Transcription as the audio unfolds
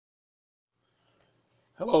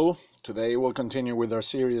Hello, today we'll continue with our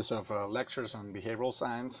series of lectures on behavioral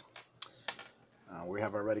science. We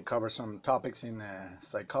have already covered some topics in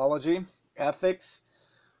psychology, ethics,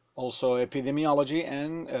 also epidemiology,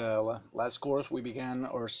 and last course we began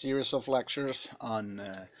our series of lectures on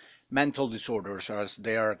mental disorders as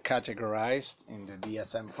they are categorized in the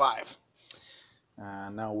DSM-5.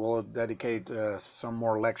 Now we'll dedicate some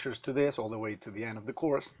more lectures to this all the way to the end of the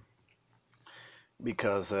course,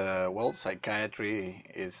 because psychiatry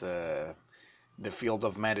is the field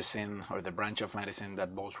of medicine, or the branch of medicine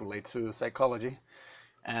that most relates to psychology,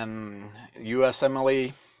 and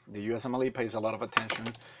USMLE, the USMLE pays a lot of attention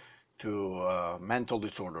to mental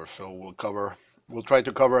disorders. So we'll try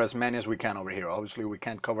to cover as many as we can over here. Obviously we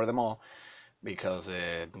can't cover them all because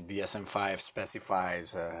DSM-5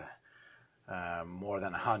 specifies more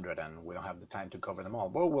than 100 and we don't have the time to cover them all,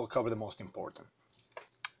 but we'll cover the most important.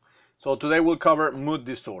 So today we'll cover mood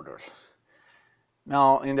disorders.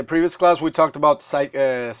 Now, in the previous class we talked about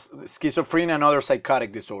schizophrenia and other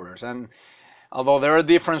psychotic disorders, and although there are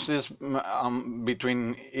differences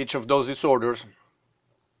between each of those disorders,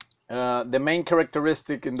 the main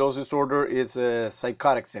characteristic in those disorders is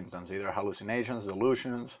psychotic symptoms, either hallucinations,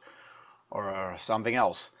 delusions, or something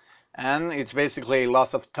else, and it's basically a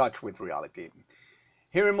loss of touch with reality.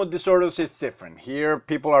 Here in mood disorders it's different. Here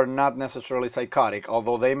people are not necessarily psychotic,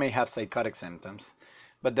 although they may have psychotic symptoms,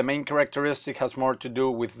 but the main characteristic has more to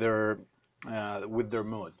do with their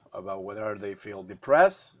mood, about whether they feel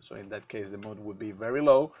depressed, so in that case the mood would be very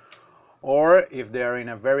low, or if they are in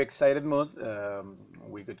a very excited mood,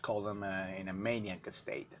 we could call them in a maniac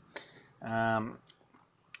state.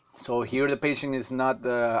 So here the patient is not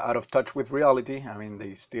out of touch with reality. I mean,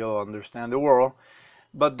 they still understand the world,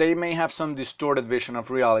 but they may have some distorted vision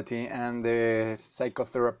of reality, and the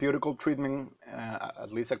psychotherapeutical treatment,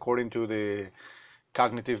 at least according to the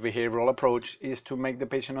cognitive behavioral approach, is to make the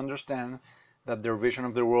patient understand that their vision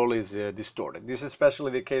of the world is distorted. This is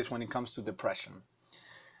especially the case when it comes to depression.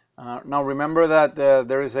 Now remember that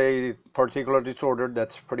there is a particular disorder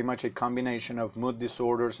that's pretty much a combination of mood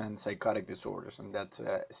disorders and psychotic disorders, and that's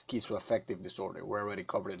schizoaffective disorder. We already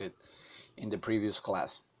covered it in the previous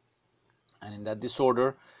class. And in that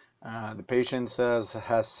disorder, the patient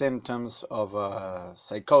has symptoms of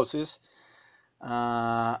psychosis,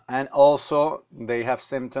 and also they have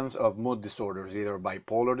symptoms of mood disorders, either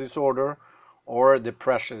bipolar disorder or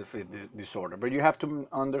depressive disorder. But you have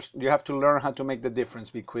to learn how to make the difference,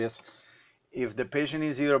 because if the patient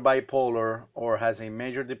is either bipolar or has a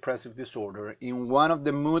major depressive disorder, in one of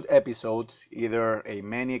the mood episodes, either a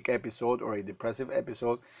manic episode or a depressive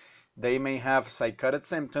episode, they may have psychotic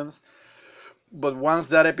symptoms. But once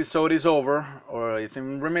that episode is over or it's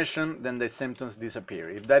in remission, then the symptoms disappear.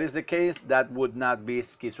 If that is the case, that would not be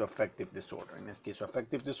schizoaffective disorder. In a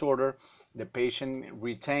schizoaffective disorder, the patient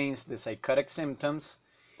retains the psychotic symptoms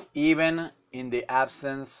even in the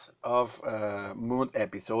absence of mood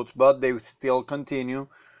episodes, but they still continue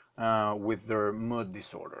with their mood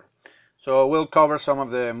disorder. So we'll cover some of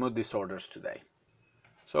the mood disorders today.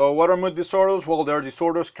 So what are mood disorders? Well, they're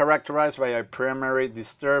disorders characterized by a primary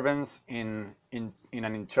disturbance in an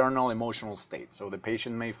internal emotional state. So the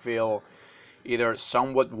patient may feel either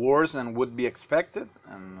somewhat worse than would be expected,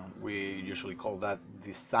 and we usually call that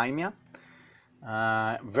dysthymia.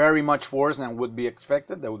 Very much worse than would be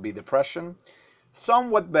expected, that would be depression.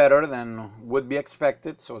 Somewhat better than would be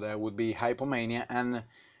expected, so that would be hypomania, and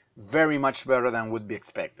very much better than would be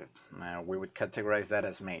expected. We would categorize that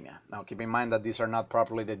as mania. Now keep in mind that these are not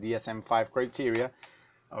properly the DSM-5 criteria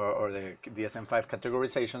or the DSM-5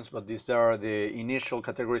 categorizations, but these are the initial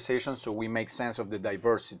categorizations, so we make sense of the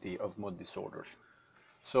diversity of mood disorders.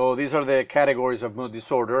 So these are the categories of mood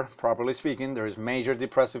disorder, properly speaking. There is major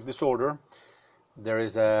depressive disorder. There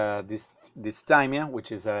is a dysthymia,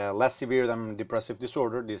 which is less severe than depressive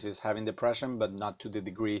disorder. This is having depression, but not to the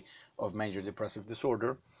degree of major depressive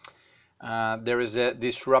disorder. There is a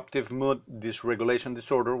disruptive mood dysregulation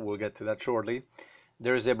disorder. We'll get to that shortly.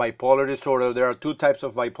 There is a bipolar disorder. There are two types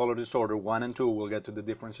of bipolar disorder, 1 and 2. We'll get to the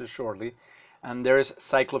differences shortly. And there is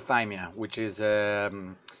cyclothymia, which is,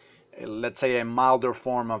 let's say, a milder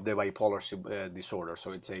form of the bipolar disorder.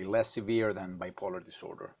 So it's a less severe than bipolar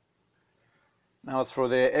disorder. Now, as for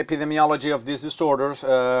the epidemiology of these disorders,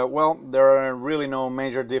 well, there are really no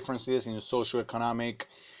major differences in socioeconomic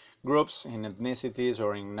groups, in ethnicities,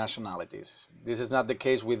 or in nationalities. This is not the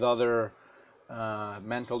case with other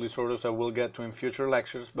mental disorders that we'll get to in future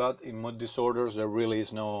lectures, but in mood disorders there really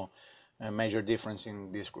is no major difference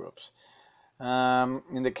in these groups.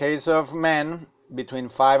 In the case of men, between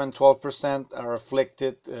 5 and 12% are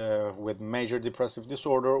afflicted with major depressive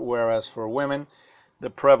disorder, whereas for women the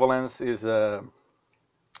prevalence is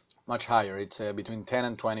much higher. It's between 10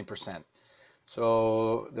 and 20%.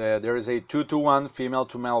 So there is a 2-to-1 female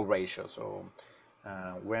to male ratio. So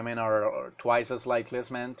women are twice as likely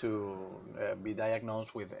as men to be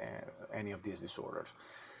diagnosed with any of these disorders.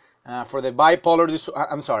 For the bipolar disorder,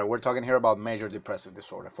 I'm sorry, we're talking here about major depressive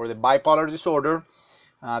disorder. For the bipolar disorder,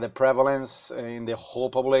 the prevalence in the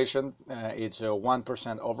whole population it's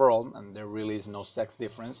 1% overall, and there really is no sex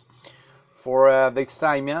difference. For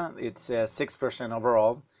dysthymia, it's 6%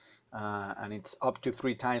 overall, and it's up to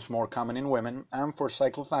 3 times more common in women. And for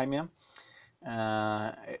cyclothymia,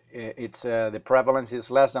 it's the prevalence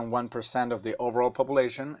is less than 1% of the overall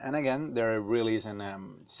population, and again, there really isn't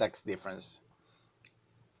sex difference.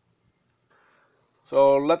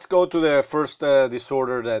 So let's go to the first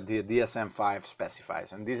disorder that the DSM-5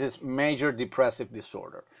 specifies, and this is major depressive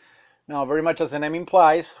disorder. Now, very much as the name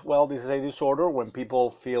implies, well, this is a disorder when people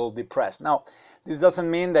feel depressed. Now, this doesn't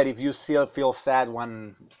mean that if you still feel sad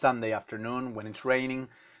one Sunday afternoon when it's raining,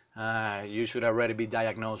 you should already be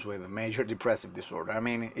diagnosed with a major depressive disorder. I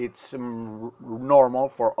mean, it's normal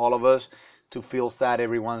for all of us to feel sad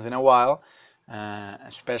every once in a while,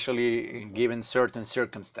 especially given certain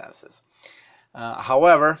circumstances.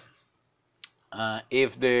 However,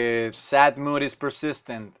 if the sad mood is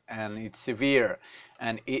persistent and it's severe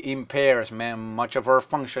and it impairs much of our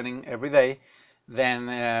functioning every day,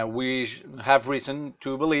 then we have reason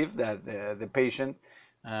to believe that the patient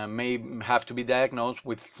may have to be diagnosed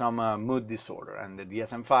with some mood disorder, and the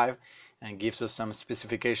DSM-5 gives us some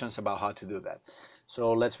specifications about how to do that.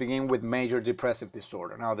 So let's begin with major depressive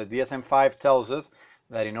disorder. Now, the DSM-5 tells us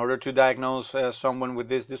that in order to diagnose someone with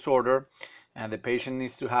this disorder, and the patient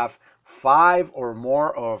needs to have 5 or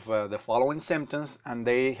more of the following symptoms, and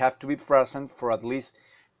they have to be present for at least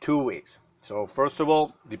 2 weeks. So first of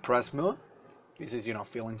all, depressed mood. This is,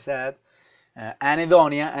 feeling sad.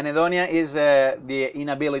 Anhedonia. Anhedonia is the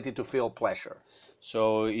inability to feel pleasure.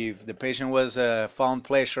 So if the patient was found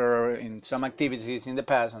pleasure in some activities in the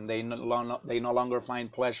past, and they no longer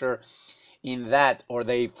find pleasure in that, or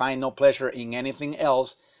they find no pleasure in anything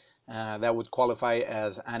else, that would qualify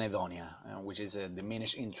as anhedonia, which is a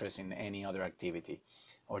diminished interest in any other activity,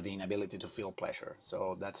 or the inability to feel pleasure.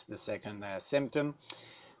 So that's the second symptom.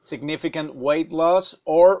 Significant weight loss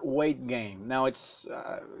or weight gain. Now,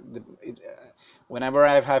 whenever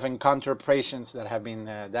I have encountered patients that have been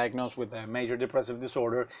diagnosed with a major depressive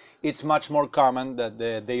disorder, it's much more common that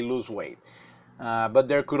they lose weight. But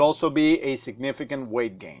there could also be a significant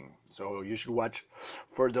weight gain. So you should watch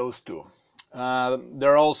for those two.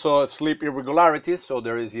 There are also sleep irregularities, so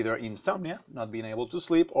there is either insomnia, not being able to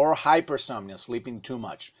sleep, or hypersomnia, sleeping too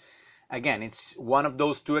much. Again, it's one of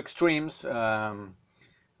those two extremes.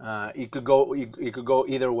 It could go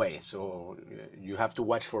either way, so you have to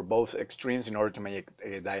watch for both extremes in order to make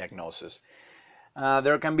a diagnosis.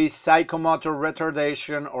 There can be psychomotor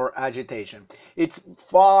retardation or agitation. It's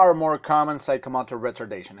far more common psychomotor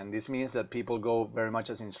retardation, and this means that people go very much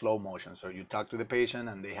as in slow motion. So you talk to the patient,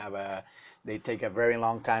 and they take a very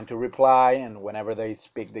long time to reply, and whenever they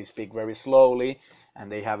speak very slowly,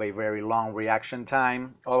 and they have a very long reaction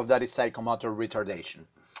time. All of that is psychomotor retardation.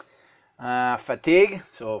 Fatigue,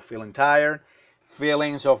 so feeling tired.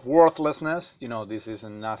 Feelings of worthlessness, this is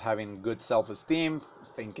not having good self-esteem,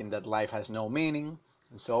 thinking that life has no meaning,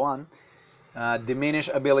 and so on. Diminished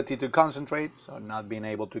ability to concentrate, so not being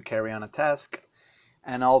able to carry on a task.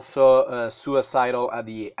 And also suicidal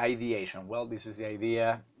ideation. Well, this is the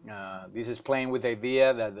idea, this is playing with the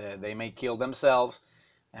idea that they may kill themselves,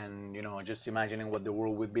 and just imagining what the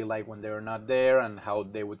world would be like when they're not there, and how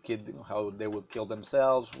they would kill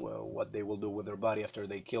themselves, what they will do with their body after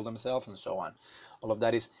they kill themselves, and so on. All of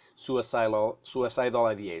that is suicidal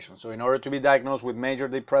ideation. So in order to be diagnosed with major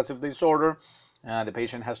depressive disorder, the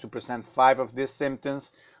patient has to present 5 of these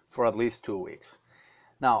symptoms for at least 2 weeks.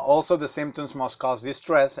 Now, also the symptoms must cause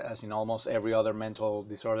distress, as in almost every other mental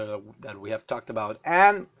disorder that we have talked about,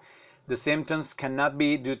 and the symptoms cannot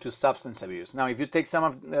be due to substance abuse. Now, if you take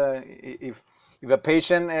if a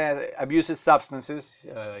patient abuses substances,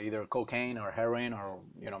 either cocaine or heroin, or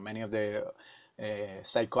many of the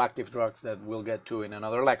psychoactive drugs that we'll get to in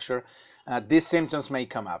another lecture, these symptoms may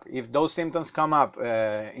come up. If those symptoms come up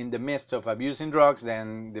in the midst of abusing drugs,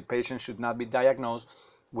 then the patient should not be diagnosed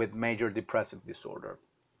with major depressive disorder.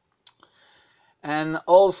 And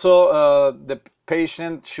also the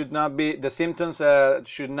patient the symptoms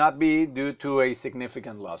should not be due to a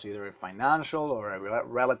significant loss, either a financial or a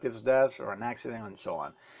relative's death or an accident, and so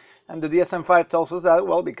on. And the DSM-5 tells us that,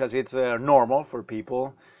 well, because it's normal for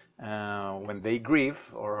people when they grieve,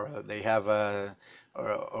 or they have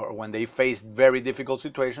or when they face very difficult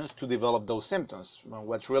situations to develop those symptoms. Well,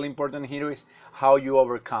 what's really important here is how you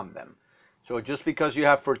overcome them. So just because you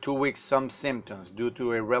have for 2 weeks some symptoms due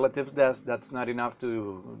to a relative death, that's not enough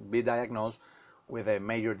to be diagnosed with a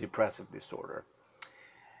major depressive disorder.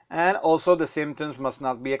 And also the symptoms must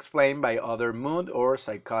not be explained by other mood or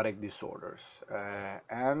psychotic disorders.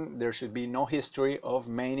 And there should be no history of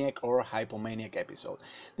manic or hypomanic episode.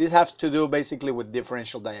 This has to do basically with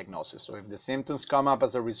differential diagnosis. So if the symptoms come up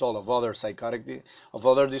as a result of other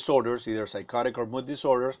disorders, either psychotic or mood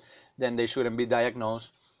disorders, then they shouldn't be diagnosed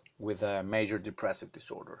with a major depressive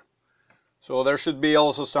disorder. So there should be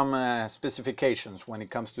also some specifications when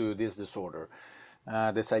it comes to this disorder.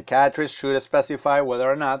 The psychiatrist should specify whether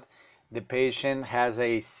or not the patient has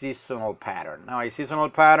a seasonal pattern. Now, a seasonal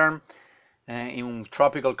pattern in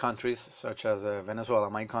tropical countries such as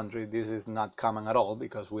Venezuela, my country, this is not common at all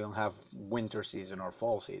because we don't have winter season or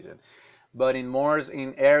fall season. But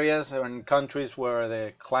in areas or in countries where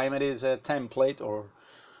the climate is a template or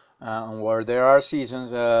where there are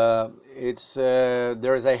seasons, there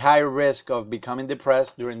is a high risk of becoming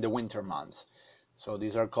depressed during the winter months. So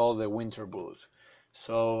these are called the winter blues.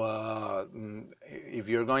 So if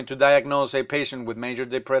you're going to diagnose a patient with major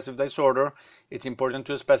depressive disorder, it's important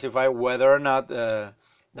to specify whether or not that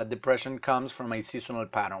depression comes from a seasonal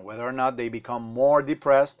pattern, whether or not they become more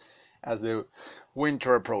depressed as the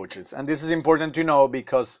winter approaches. And this is important to know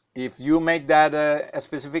because if you make that a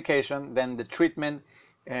specification, then the treatment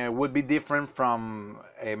would be different from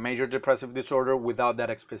a major depressive disorder without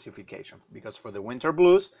that specification. Because for the winter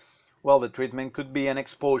blues, well, the treatment could be an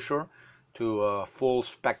exposure to full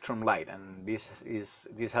spectrum light, and this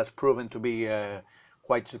has proven to be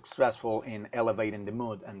quite successful in elevating the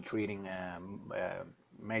mood and treating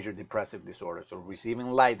major depressive disorders. So receiving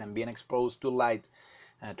light and being exposed to light,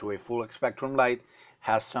 to a full spectrum light,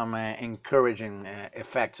 has some encouraging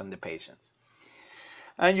effects on the patients.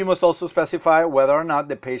 And you must also specify whether or not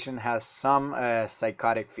the patient has some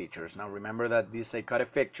psychotic features. Now remember that these psychotic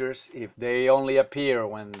features, if they only appear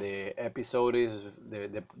when the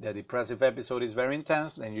depressive episode is very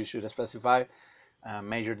intense, then you should specify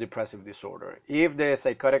major depressive disorder. If the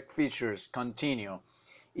psychotic features continue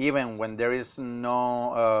even when there is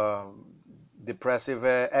no depressive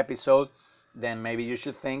episode, then maybe you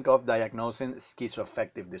should think of diagnosing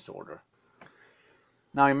schizoaffective disorder.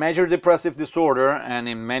 Now, in major depressive disorder and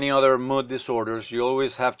in many other mood disorders, you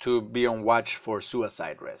always have to be on watch for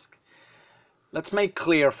suicide risk. Let's make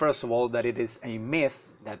clear, first of all, that it is a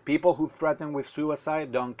myth that people who threaten with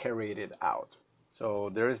suicide don't carry it out. So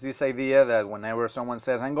there is this idea that whenever someone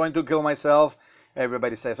says, I'm going to kill myself,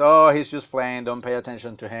 everybody says, oh, he's just playing, don't pay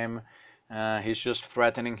attention to him, he's just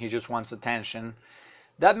threatening, he just wants attention.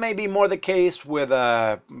 That may be more the case with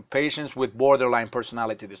patients with borderline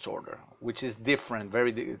personality disorder, which is different.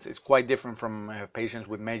 It's quite different from patients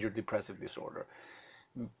with major depressive disorder.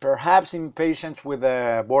 Perhaps in patients with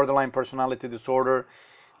borderline personality disorder,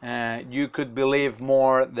 you could believe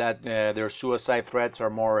more that their suicide threats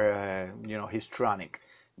are more, histrionic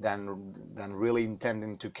than really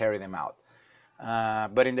intending to carry them out.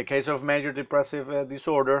 But in the case of major depressive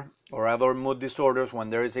disorder or other mood disorders, when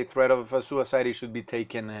there is a threat of suicide, it should be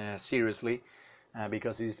taken seriously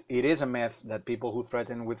because it is a myth that people who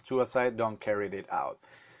threaten with suicide don't carry it out.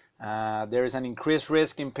 There is an increased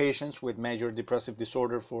risk in patients with major depressive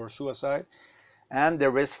disorder for suicide, and the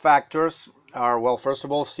risk factors are, well, first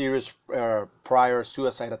of all, serious prior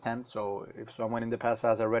suicide attempts. So if someone in the past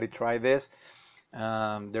has already tried this,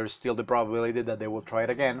 there's still the probability that they will try it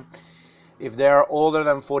again. If they are older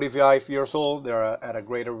than 45 years old, they are at a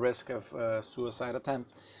greater risk of suicide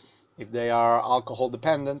attempt. If they are alcohol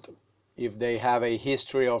dependent, if they have a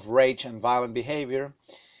history of rage and violent behavior,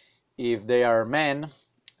 if they are men,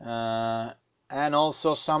 and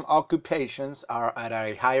also some occupations are at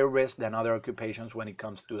a higher risk than other occupations when it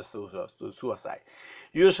comes to suicide.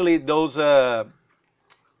 Usually those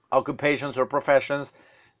occupations or professions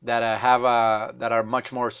that are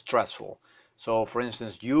much more stressful. So, for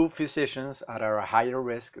instance, you physicians are at a higher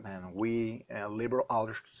risk than we liberal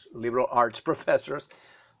arts professors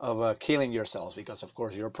of killing yourselves, because, of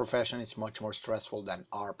course, your profession is much more stressful than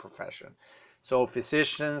our profession. So,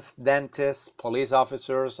 physicians, dentists, police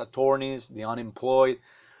officers, attorneys, the unemployed,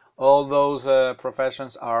 all those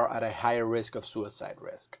professions are at a higher risk of suicide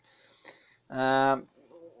risk.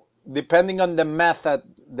 Depending on the method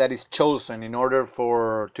that is chosen in order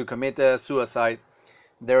to commit suicide,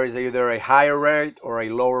 there is either a higher rate or a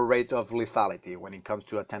lower rate of lethality when it comes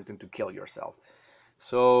to attempting to kill yourself.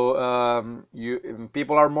 So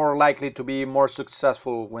people are more likely to be more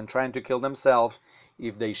successful when trying to kill themselves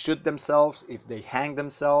if they shoot themselves, if they hang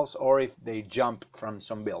themselves, or if they jump from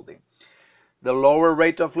some building. The lower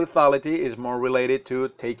rate of lethality is more related to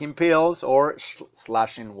taking pills or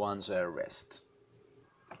slashing one's wrists.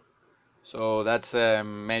 So that's a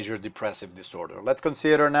major depressive disorder. Let's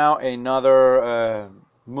consider now another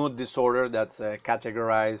mood disorder that's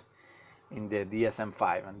categorized in the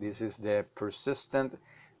DSM-5, and this is the persistent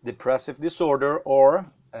depressive disorder, or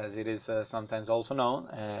as it is sometimes also known,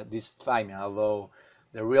 dysthymia, although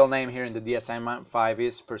the real name here in the DSM-5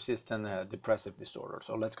 is persistent depressive disorder.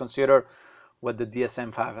 So let's consider what the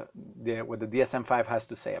DSM-5 has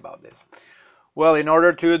to say about this. Well, in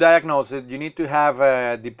order to diagnose it, you need to have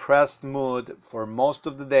a depressed mood for most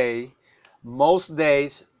of the day, most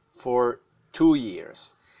days for 2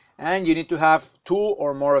 years. And you need to have 2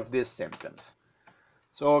 or more of these symptoms.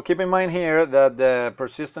 So keep in mind here that the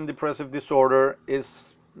persistent depressive disorder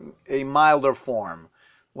is a milder form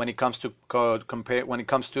when it comes to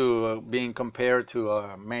being compared to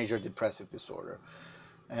a major depressive disorder.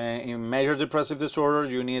 In major depressive disorder,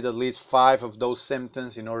 you need at least 5 of those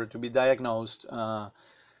symptoms in order to be diagnosed.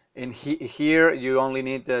 Here, you only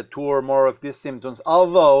need 2 or more of these symptoms,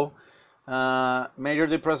 although major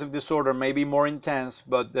depressive disorder may be more intense,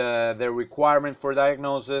 but the requirement for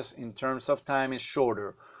diagnosis in terms of time is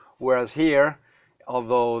shorter. Whereas here,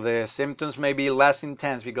 although the symptoms may be less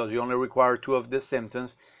intense because you only require 2 of these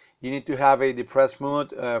symptoms, you need to have a depressed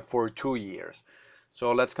mood for 2 years.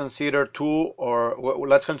 So let's consider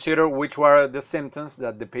let's consider which are the symptoms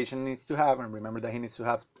that the patient needs to have, and remember that he needs to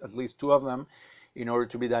have at least 2 of them in order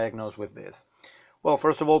to be diagnosed with this. Well,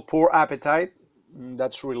 first of all, poor appetite.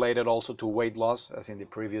 That's related also to weight loss, as in the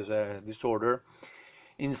previous disorder.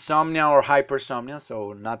 Insomnia or hypersomnia,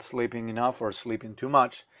 so not sleeping enough or sleeping too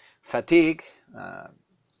much. Fatigue,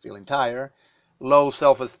 feeling tired. Low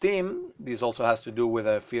self-esteem. This also has to do with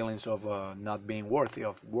feelings of not being worthy,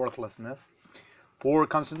 of worthlessness. Poor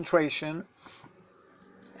concentration,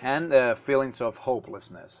 and feelings of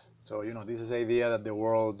hopelessness. So, this is the idea that the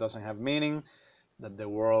world doesn't have meaning, that the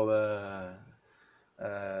world,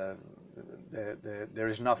 there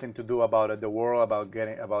is nothing to do about the world,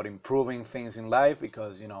 about improving things in life,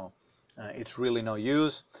 because, it's really no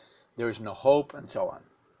use, there is no hope, and so on.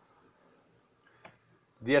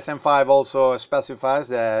 DSM-5 also specifies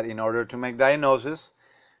that in order to make diagnosis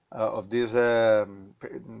of this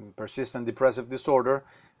persistent depressive disorder,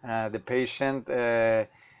 the patient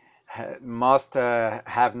must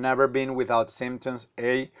have never been without symptoms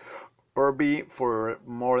A or B for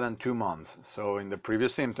more than 2 months. So in the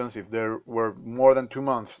previous symptoms, if there were more than 2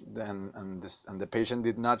 months and the patient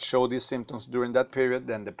did not show these symptoms during that period,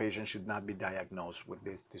 then the patient should not be diagnosed with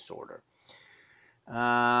this disorder.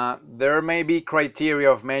 There may be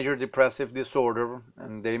criteria of major depressive disorder,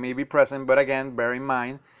 and they may be present, but again, bear in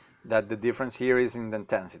mind that the difference here is in the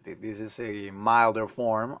intensity. This is a milder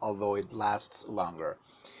form, although it lasts longer.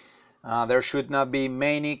 There should not be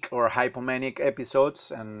manic or hypomanic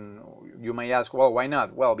episodes, and you may ask, well, why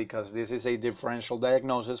not? Well, because this is a differential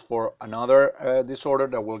diagnosis for another disorder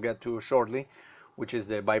that we'll get to shortly, which is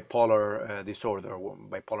the bipolar disorder,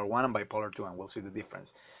 bipolar 1 and bipolar 2, and we'll see the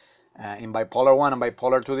difference. In bipolar 1 and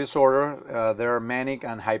bipolar 2 disorder, there are manic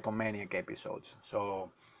and hypomanic episodes.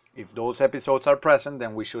 So if those episodes are present,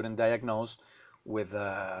 then we shouldn't diagnose with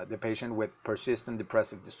the patient with persistent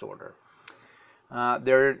depressive disorder.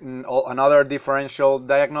 Another differential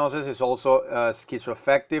diagnosis is also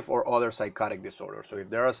schizoaffective or other psychotic disorder. So if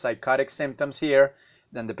there are psychotic symptoms here,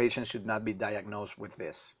 then the patient should not be diagnosed with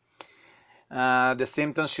this. The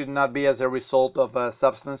symptoms should not be as a result of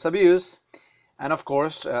substance abuse. And of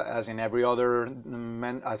course, as in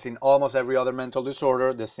almost every other mental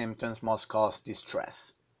disorder, the symptoms must cause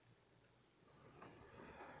distress.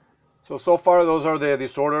 So far, those are the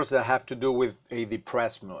disorders that have to do with a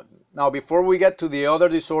depressed mood. Now, before we get to the other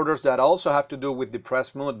disorders that also have to do with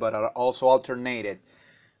depressed mood, but are also alternated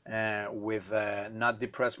with not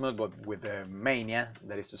depressed mood, but with mania,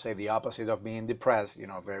 that is to say the opposite of being depressed,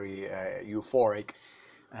 very euphoric.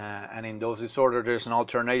 And in those disorders, there's an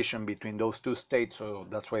alternation between those 2 states, so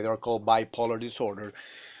that's why they're called bipolar disorder.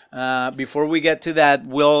 Before we get to that,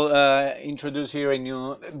 we'll introduce here a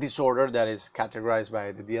new disorder that is categorized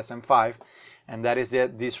by the DSM-5, and that is the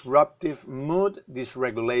disruptive mood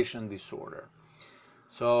dysregulation disorder.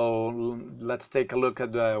 So let's take a look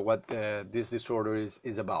at what this disorder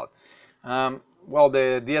is about. Well,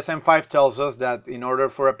 the DSM-5 tells us that in order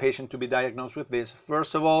for a patient to be diagnosed with this,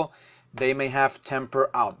 first of all, they may have temper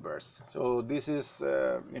outbursts. So this is,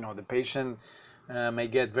 the patient may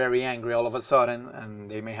get very angry all of a sudden,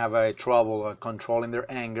 and they may have trouble controlling their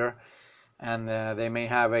anger. and they may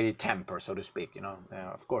have a temper, so to speak.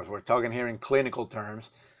 Of course, we're talking here in clinical terms,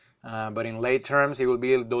 but in lay terms, it will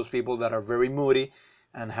be those people that are very moody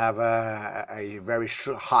and have a very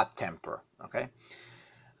hot temper. Okay.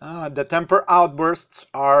 The temper outbursts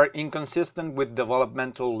are inconsistent with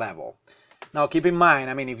developmental level. Now, keep in mind,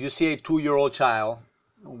 I mean, if you see a 2-year-old child,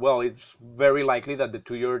 well, it's very likely that the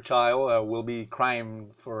 2-year-old child will be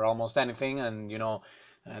crying for almost anything, and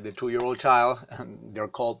the 2-year-old child, they're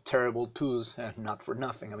called terrible twos, not for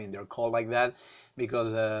nothing. I mean, they're called like that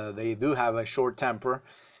because they do have a short temper,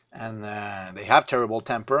 and they have terrible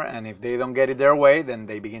temper, and if they don't get it their way, then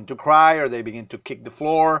they begin to cry, or they begin to kick the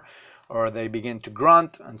floor, or they begin to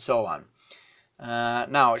grunt, and so on.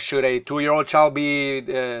 Now, should a 2-year-old child be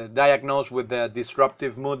diagnosed with a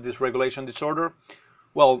disruptive mood dysregulation disorder?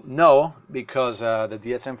 Well, no, because the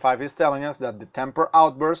DSM-5 is telling us that the temper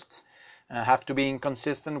outbursts have to be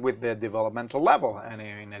inconsistent with the developmental level. And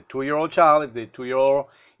in a 2-year-old child, if the 2-year-old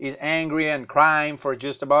is angry and crying for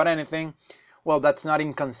just about anything, well, that's not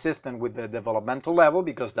inconsistent with the developmental level,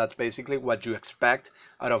 because that's basically what you expect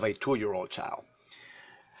out of a 2-year-old child.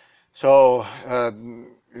 So,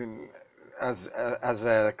 as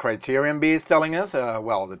criterion B is telling us,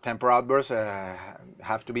 well, the temper outbursts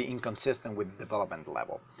have to be inconsistent with the developmental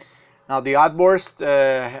level. Now, the outburst,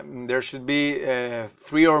 there should be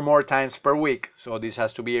 3 or more times per week. So this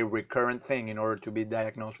has to be a recurrent thing in order to be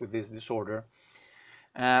diagnosed with this disorder.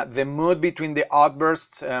 The mood between the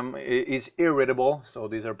outbursts is irritable. So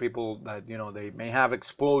these are people that, they may have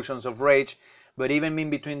explosions of rage, but even in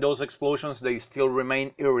between those explosions, they still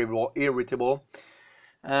remain irritable.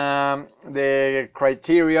 The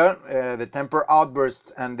criteria, the temper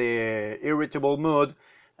outbursts and the irritable mood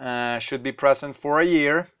should be present for a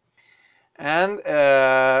year. And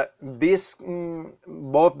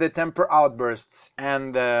both the temper outbursts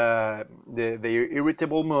and the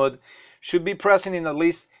irritable mood should be present in at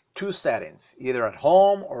least 2 settings, either at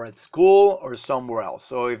home or at school or somewhere else.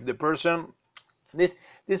 So if the person, this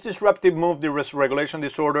disruptive mood dysregulation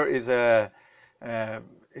disorder is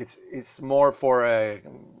it's more for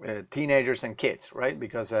teenagers and kids, right?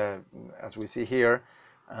 Because as we see here,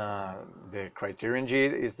 the criterion G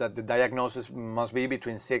is that the diagnosis must be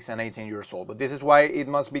between 6 and 18 years old. But this is why it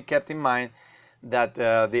must be kept in mind that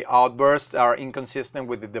the outbursts are inconsistent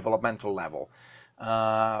with the developmental level.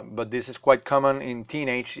 But this is quite common in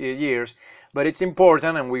teenage years. But it's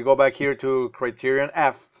important, and we go back here to criterion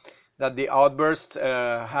F, that the outbursts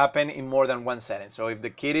happen in more than one setting. So if the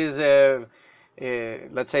kid is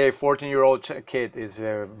let's say a 14-year-old kid is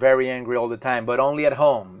very angry all the time, but only at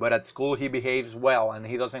home, but at school he behaves well and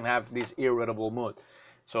he doesn't have this irritable mood.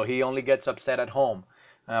 So he only gets upset at home,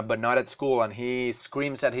 but not at school, and he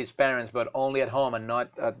screams at his parents, but only at home and not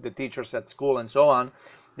at the teachers at school, and so on.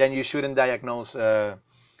 Then you shouldn't diagnose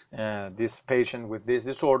this patient with this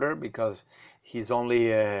disorder, because he's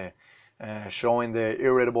only showing the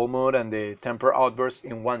irritable mood and the temper outbursts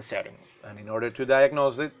in one setting. And in order to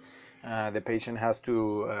diagnose it, the patient has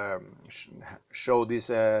to show these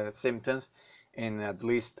symptoms in at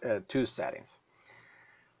least 2 settings.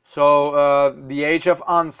 So the age of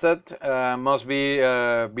onset must be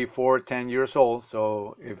before 10 years old.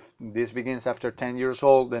 So if this begins after 10 years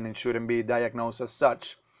old, then it shouldn't be diagnosed as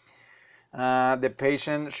such. The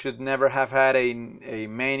patient should never have had a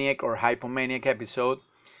manic or hypomanic episode.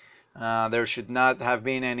 There should not have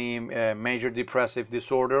been any major depressive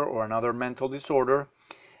disorder or another mental disorder.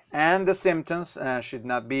 And the symptoms should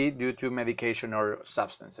not be due to medication or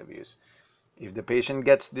substance abuse. If the patient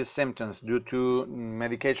gets these symptoms due to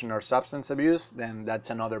medication or substance abuse, then that's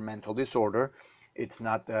another mental disorder. It's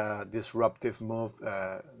not a disruptive mood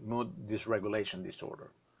dysregulation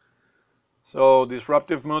disorder. So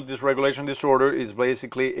disruptive mood dysregulation disorder is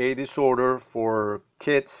basically a disorder for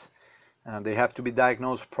kids. They have to be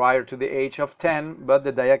diagnosed prior to the age of 10, but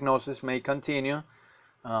the diagnosis may continue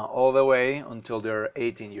all the way until they're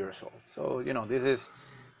 18 years old. So this is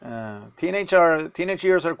teenage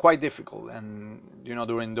years are quite difficult, and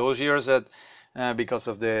during those years that because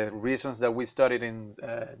of the reasons that we studied in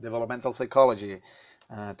developmental psychology,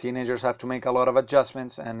 teenagers have to make a lot of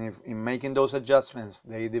adjustments, and if in making those adjustments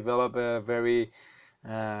they develop a very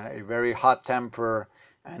hot temper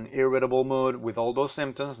and irritable mood with all those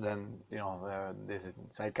symptoms, then the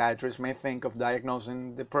psychiatrist may think of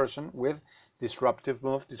diagnosing the person with disruptive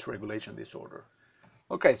mood dysregulation disorder.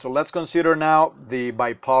 Okay, so let's consider now the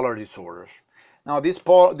bipolar disorders. Now these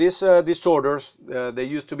disorders, they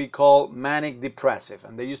used to be called manic depressive,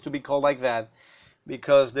 and they used to be called like that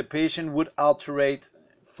because the patient would alternate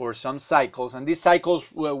for some cycles, and these cycles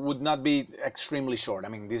would not be extremely short. I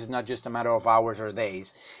mean, this is not just a matter of hours or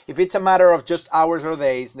days. If it's a matter of just hours or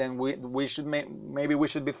days, then we should maybe we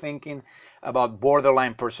should be thinking about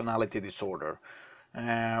borderline personality disorder,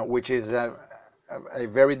 which is a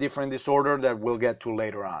very different disorder that we'll get to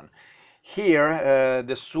later on. Here,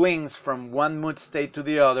 the swings from one mood state to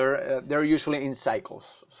the other, they're usually in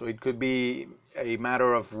cycles. So it could be a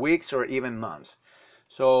matter of weeks or even months.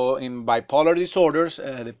 So in bipolar disorders,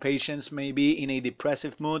 the patients may be in a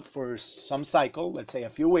depressive mood for some cycle, let's say a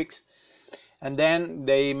few weeks, and then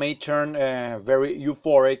they may turn very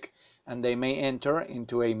euphoric and they may enter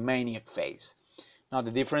into a maniac phase. Now,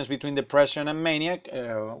 the difference between depression and maniac,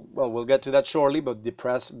 well, we'll get to that shortly, but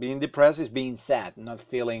being depressed is being sad, not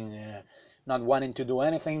feeling, not wanting to do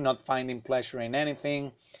anything, not finding pleasure in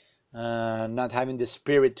anything, not having the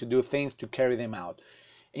spirit to do things, to carry them out.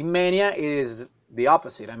 In mania, it is the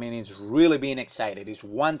opposite. I mean, it's really being excited. It's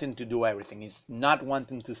wanting to do everything. It's not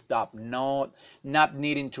wanting to stop, not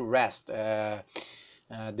needing to rest.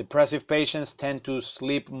 Depressive patients tend to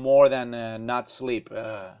sleep more than not sleep.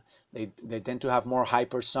 They tend to have more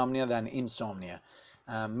hypersomnia than insomnia.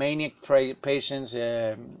 Maniac patients,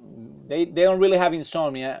 they don't really have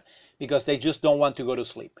insomnia because they just don't want to go to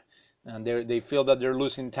sleep. And they feel that they're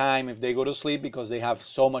losing time if they go to sleep because they have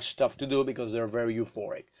so much stuff to do because they're very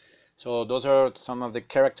euphoric. So those are some of the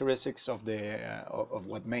characteristics of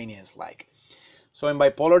what mania is like. So in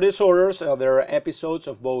bipolar disorders, there are episodes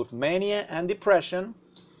of both mania and depression.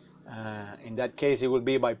 In that case, it would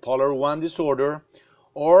be bipolar 1 disorder,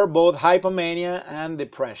 or both hypomania and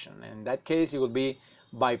depression. In that case, it would be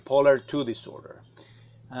bipolar 2 disorder.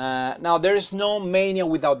 Now, there is no mania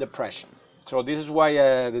without depression. So this is why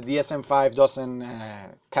the DSM-5 doesn't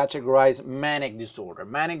categorize manic disorder.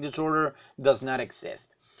 Manic disorder does not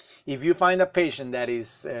exist. If you find a patient that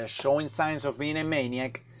is showing signs of being a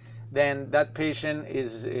maniac, then that patient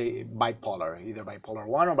is bipolar, either bipolar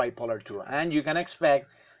 1 or bipolar 2. And you can expect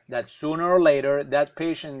that sooner or later, that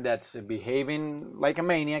patient that's behaving like a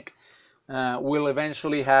maniac will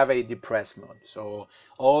eventually have a depressed mood. So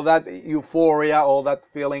all that euphoria, all that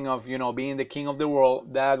feeling of, being the king of the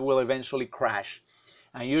world, that will eventually crash.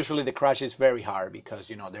 And usually the crash is very hard because,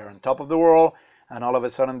 they're on top of the world, and all of a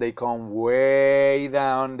sudden they come way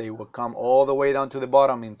down. They will come all the way down to the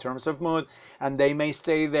bottom in terms of mood, and they may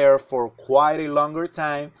stay there for quite a longer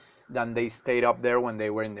time than they stayed up there when they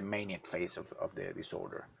were in the maniac phase of the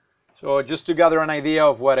disorder. So just to gather an idea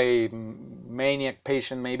of what a maniac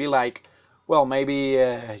patient may be like, well, maybe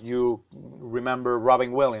you remember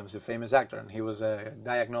Robin Williams, the famous actor, and he was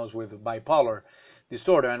diagnosed with bipolar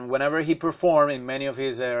disorder. And whenever he performed in many of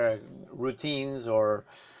his routines or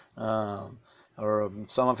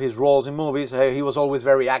some of his roles in movies, he was always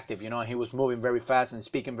very active. He was moving very fast and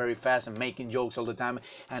speaking very fast and making jokes all the time,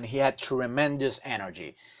 and he had tremendous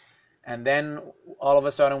energy. And then all of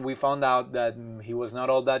a sudden we found out that he was not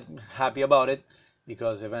all that happy about it,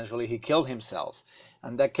 because eventually he killed himself.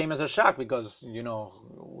 And that came as a shock because,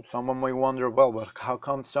 someone may wonder, well, how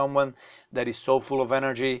come someone that is so full of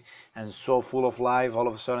energy and so full of life all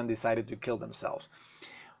of a sudden decided to kill themselves?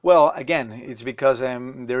 Well, again, it's because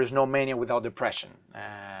there is no mania without depression.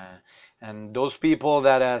 And those people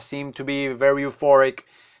that seem to be very euphoric,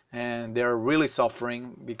 and they're really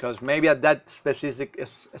suffering because maybe at that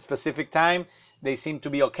specific time they seem to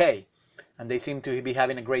be okay and they seem to be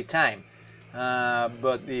having a great time.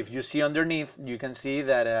 But if you see underneath, you can see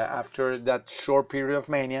that after that short period of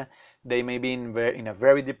mania, they may be in a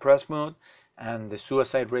very depressed mood, and the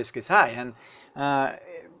suicide risk is high. And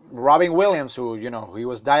Robin Williams, who he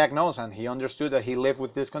was diagnosed and he understood that he lived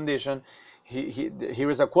with this condition, here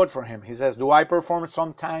is a quote from him. He says, "Do I perform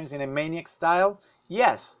sometimes in a maniac style?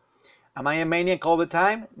 Yes. Am I a maniac all the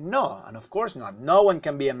time? No, and of course not. No one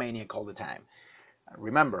can be a maniac all the time."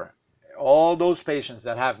 Remember, all those patients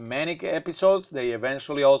that have manic episodes, they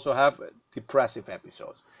eventually also have depressive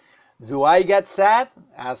episodes. Do I get sad?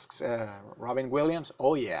 Asks Robin Williams.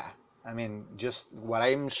 Oh yeah. I mean, just what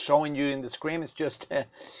I'm showing you in the screen is just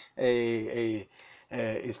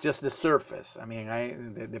it's just the surface. I mean,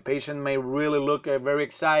 the patient may really look very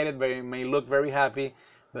excited, may look very happy,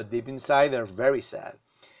 but deep inside they're very sad.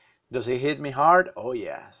 Does it hit me hard? Oh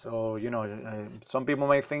yeah. So, some people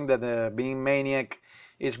may think that being maniac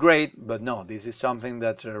is great, but no, this is something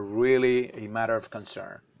that's really a matter of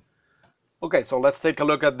concern. Okay, so let's take a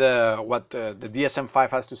look at what the DSM-5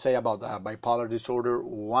 has to say about bipolar disorder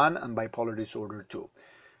 1 and bipolar disorder 2.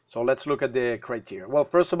 So let's look at the criteria. Well,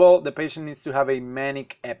 first of all, the patient needs to have a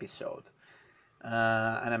manic episode.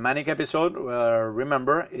 And a manic episode,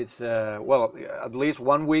 remember, it's, at least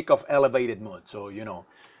 1 week of elevated mood. So,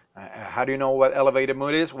 How do you know what elevated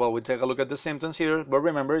mood is? Well, we take a look at the symptoms here, but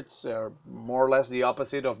remember, it's more or less the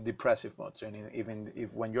opposite of depressive mood. So even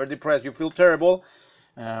if when you're depressed, you feel terrible,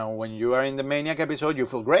 when you are in the maniac episode, you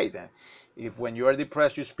feel great. If when you are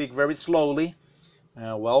depressed, you speak very slowly,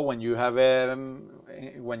 well, when you're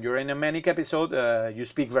in a manic episode, you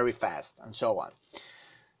speak very fast, and so on.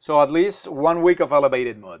 So at least 1 week of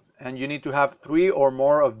elevated mood, and you need to have 3 or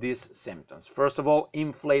more of these symptoms. First of all,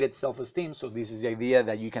 inflated self-esteem. So this is the idea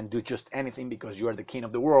that you can do just anything because you are the king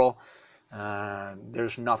of the world.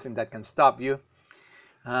 There's nothing that can stop you.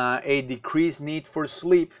 A decreased need for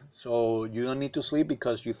sleep. So you don't need to sleep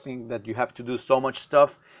because you think that you have to do so much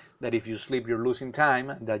stuff that if you sleep, you're losing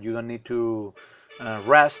time, that you don't need to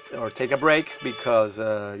rest or take a break because,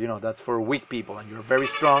 that's for weak people, and you're very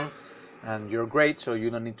strong and you're great, so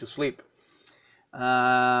you don't need to sleep.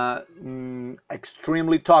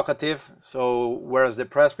 Extremely talkative. So whereas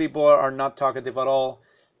depressed people are not talkative at all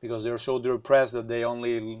because they're so depressed that they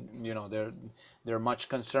only, they're much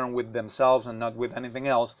concerned with themselves and not with anything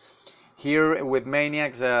else. Here with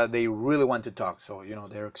maniacs, they really want to talk. So,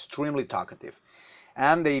 they're extremely talkative,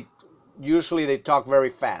 and usually they talk very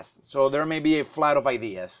fast. So there may be a flood of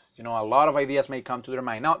ideas. A lot of ideas may come to their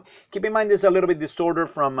mind. Now, keep in mind this is a little bit disorder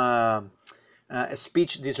from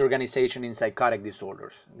speech disorganization in psychotic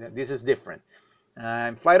disorders. This is different.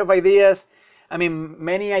 Flight of ideas,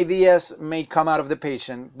 many ideas may come out of the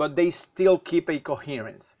patient, but they still keep a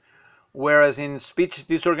coherence. Whereas in speech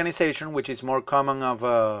disorganization, which is more common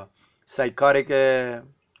of psychotic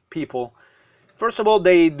people, first of all,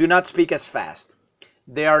 they do not speak as fast.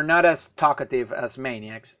 They are not as talkative as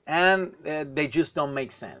maniacs, and they just don't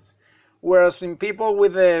make sense. Whereas in people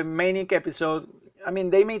with a manic episode,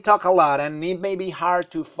 they may talk a lot, and it may be hard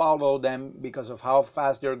to follow them because of how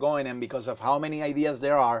fast they're going and because of how many ideas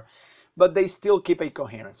there are, but they still keep a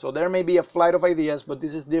coherence. So there may be a flight of ideas, but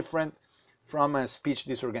this is different from a speech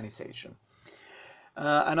disorganization.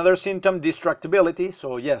 Another symptom, distractibility.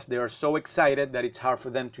 So yes, they are so excited that it's hard for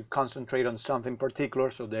them to concentrate on something particular,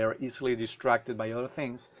 so they are easily distracted by other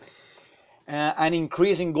things. An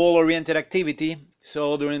increase in goal-oriented activity.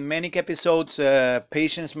 So during manic episodes,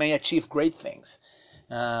 patients may achieve great things.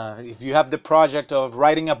 If you have the project of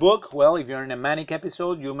writing a book, well, if you're in a manic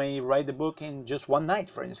episode, you may write the book in just one night,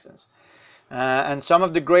 for instance. And some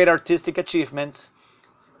of the great artistic achievements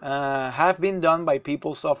have been done by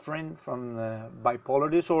people suffering from bipolar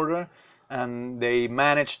disorder, and they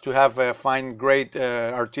managed to have find great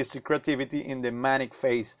artistic creativity in the manic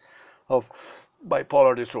phase of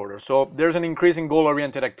bipolar disorder. So there's an increase in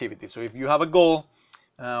goal-oriented activity. So if you have a goal,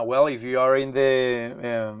 well, if you are in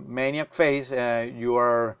the maniac phase, you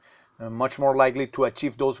are much more likely to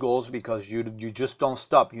achieve those goals because you just don't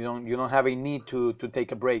stop. You don't have a need to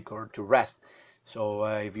take a break or to rest. So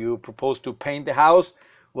if you propose to paint the house,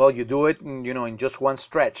 well, you do it in just one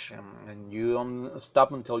stretch, and you don't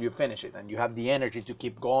stop until you finish it, and you have the energy to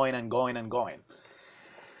keep going and going and going.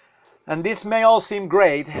 And this may all seem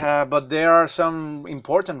great, but there are some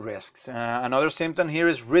important risks. Another symptom here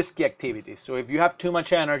is risky activities. So if you have too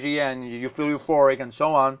much energy and you feel euphoric and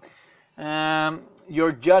so on,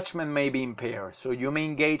 your judgment may be impaired. So you may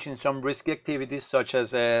engage in some risky activities such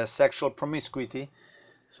as sexual promiscuity.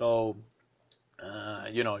 So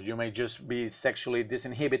you may just be sexually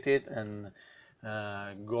disinhibited and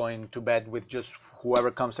going to bed with just whoever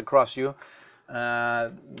comes across you.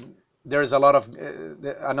 There's a lot of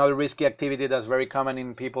another risky activity that's very common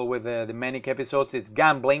in people with the manic episodes is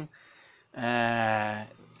gambling,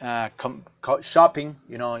 shopping.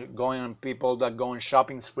 Going on people that go on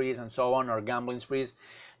shopping sprees and so on, or gambling sprees.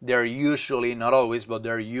 They're usually, not always, but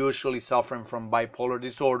they're usually suffering from bipolar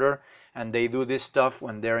disorder, and they do this stuff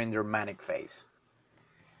when they're in their manic phase.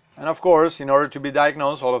 And of course, in order to be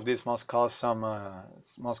diagnosed, all of this must cause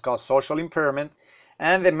social impairment,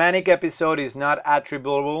 and the manic episode is not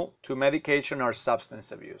attributable to medication or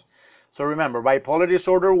substance abuse. So remember, bipolar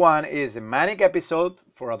disorder 1 is a manic episode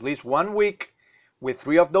for at least 1 week with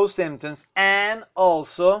 3 of those symptoms, and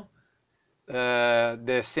also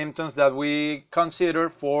the symptoms that we consider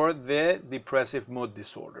for the depressive mood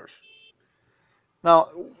disorders. Now,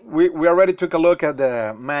 we already took a look at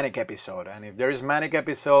the manic episode, and if there is manic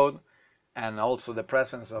episode and also the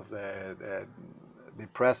presence of the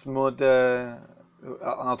depressed mood,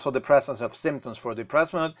 also the presence of symptoms for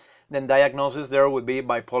depressed mood, then diagnosis there would be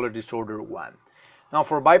bipolar disorder 1. Now,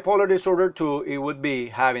 for bipolar disorder 2, it would be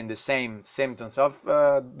having the same symptoms of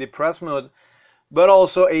depressed mood, but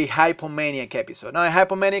also a hypomanic episode. Now, a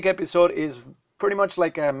hypomanic episode is pretty much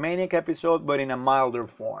like a manic episode, but in a milder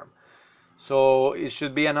form. So it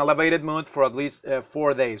should be an elevated mood for at least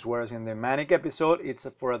 4 days, whereas in the manic episode, it's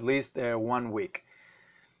for at least 1 week.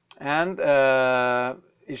 and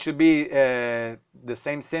it should be the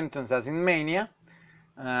same symptoms as in mania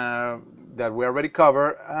that we already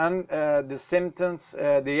covered, and the symptoms,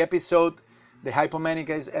 the episode, the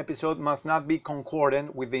hypomanic episode must not be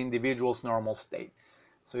concordant with the individual's normal state.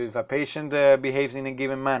 So if a patient behaves in a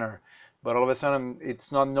given manner, but all of a sudden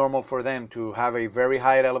it's not normal for them to have a very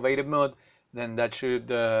high elevated mood, then that should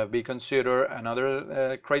be considered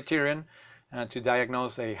another criterion to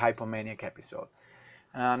diagnose a hypomanic episode.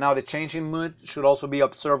 Now the change in mood should also be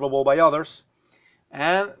observable by others,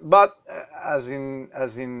 but as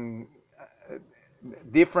in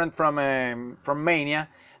different from mania,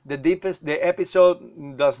 the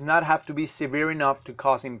episode does not have to be severe enough to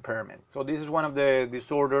cause impairment. So this is one of the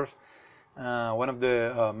disorders, one of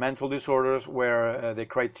the mental disorders where the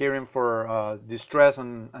criterion for distress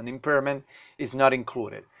and impairment is not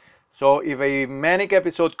included. So if a manic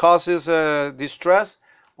episode causes distress,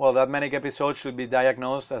 well, that manic episode should be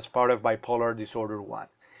diagnosed as part of bipolar disorder 1.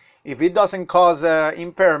 If it doesn't cause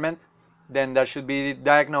impairment, then that should be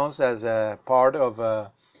diagnosed as a part of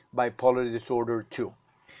bipolar disorder 2.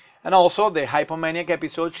 And also, the hypomanic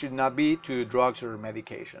episode should not be to drugs or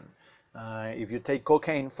medication. If you take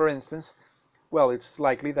cocaine, for instance, well, it's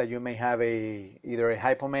likely that you may have either a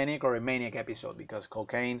hypomanic or a manic episode, because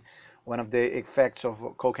cocaine, one of the effects of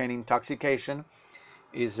cocaine intoxication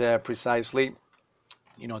is precisely,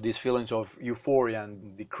 these feelings of euphoria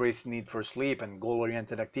and decreased need for sleep and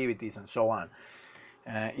goal-oriented activities and so on.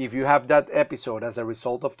 If you have that episode as a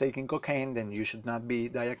result of taking cocaine, then you should not be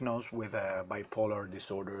diagnosed with a bipolar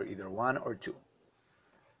disorder, either 1 or 2.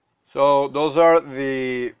 So those are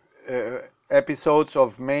the episodes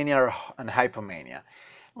of mania and hypomania.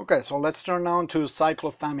 Okay, so let's turn now to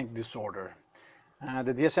cyclothymic disorder.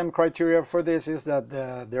 The DSM criteria for this is that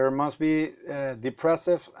there must be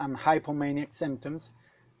depressive and hypomanic symptoms,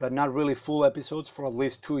 but not really full episodes, for at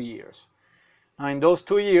least 2 years. Now, in those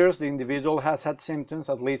 2 years, the individual has had symptoms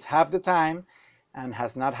at least half the time and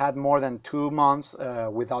has not had more than 2 months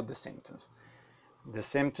without the symptoms. The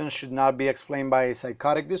symptoms should not be explained by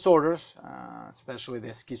psychotic disorders, especially the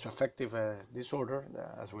schizoaffective disorder,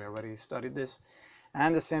 as we already studied this,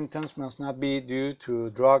 and the symptoms must not be due to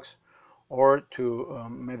drugs or to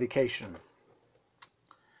medication.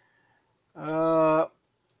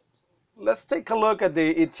 Let's take a look at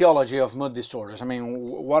the etiology of mood disorders. I mean,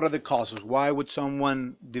 what are the causes? Why would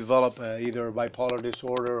someone develop either bipolar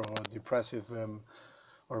disorder or depressive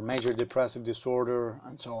or major depressive disorder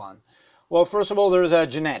and so on? Well, first of all, there's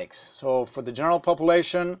genetics. So for the general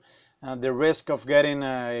population, the risk of getting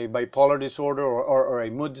a bipolar disorder or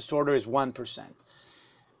a mood disorder is 1%.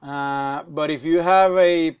 But if you have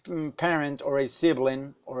a parent or a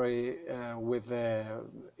sibling or with a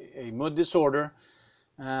mood disorder,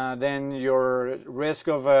 then your risk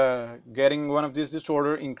of getting one of these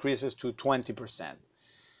disorders increases to 20%.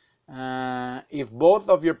 If both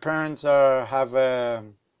of your parents are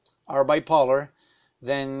bipolar,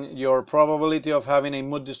 then your probability of having a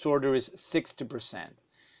mood disorder is 60%.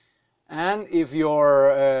 And if you're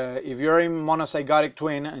a monozygotic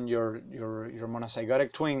twin and your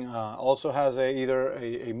monozygotic twin also has either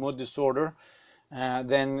a mood disorder,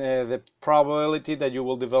 then the probability that you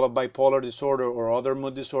will develop bipolar disorder or other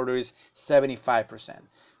mood disorder is 75%.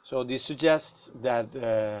 So this suggests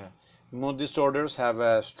that mood disorders have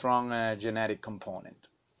a strong genetic component.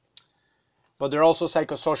 But there are also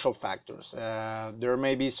psychosocial factors. There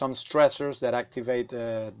may be some stressors that activate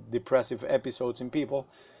depressive episodes in people.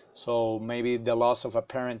 So maybe the loss of a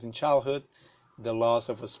parent in childhood, the loss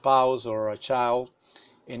of a spouse or a child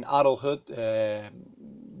in adulthood.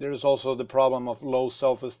 There's also the problem of low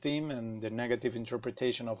self-esteem and the negative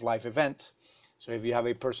interpretation of life events. So if you have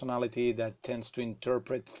a personality that tends to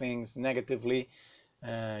interpret things negatively,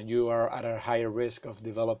 you are at a higher risk of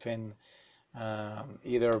developing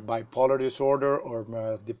either bipolar disorder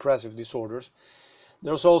or depressive disorders.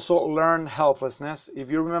 There's also learned helplessness.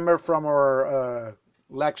 If you remember from our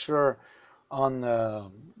lecture on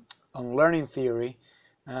learning theory,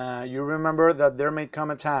 you remember that there may come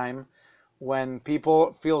a time when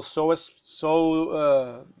people feel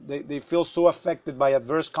they feel so affected by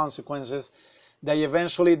adverse consequences that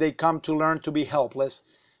eventually they come to learn to be helpless,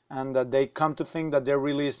 and that they come to think that there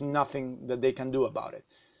really is nothing that they can do about it.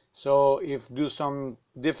 So if due to some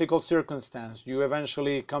difficult circumstance you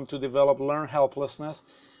eventually come to develop learned helplessness,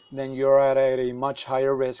 then you're at a much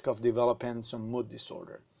higher risk of developing some mood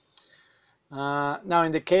disorder. Now,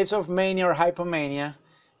 in the case of mania or hypomania,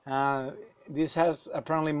 this has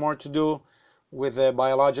apparently more to do with the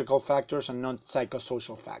biological factors and not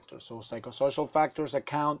psychosocial factors. So psychosocial factors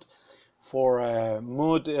account for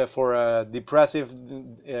depressive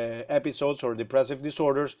episodes or depressive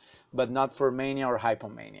disorders, but not for mania or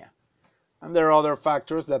hypomania. And there are other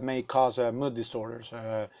factors that may cause mood disorders.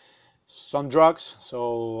 Some drugs,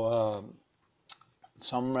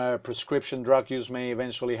 some prescription drug use may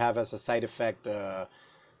eventually have as a side effect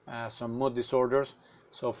some mood disorders.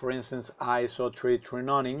 So, for instance,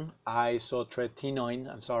 isotretinoin,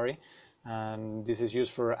 I'm sorry, and this is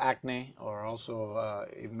used for acne, or also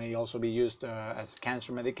it may also be used as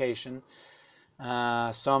cancer medication.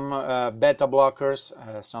 Some beta blockers,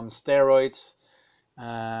 some steroids,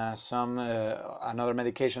 some another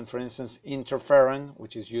medication, for instance, interferon,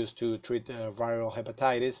 which is used to treat viral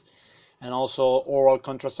hepatitis, and also oral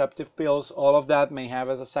contraceptive pills. All of that may have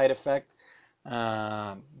as a side effect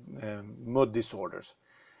mood disorders.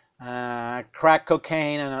 Crack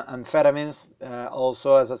cocaine and amphetamines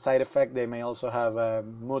also as a side effect, they may also have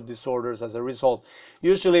mood disorders as a result.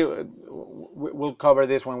 Usually we'll cover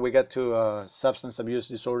this when we get to substance abuse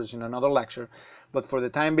disorders in another lecture, but for the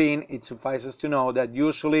time being it suffices to know that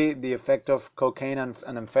usually the effect of cocaine and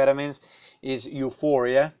amphetamines is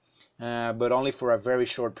euphoria, but only for a very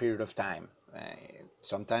short period of time,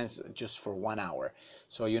 sometimes just for 1 hour.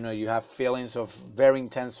 So you have feelings of very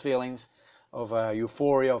intense feelings of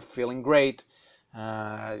euphoria, of feeling great.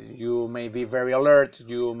 You may be very alert.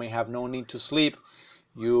 You may have no need to sleep.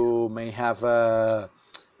 You may have an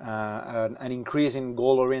increase in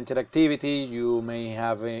goal-oriented activity. You may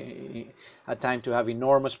have a time to have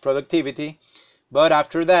enormous productivity. But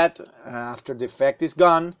after that, after the effect is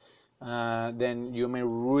gone, then you may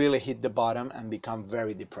really hit the bottom and become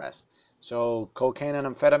very depressed. So cocaine and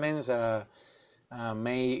amphetamines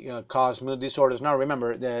may cause mood disorders. Now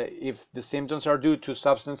remember, if the symptoms are due to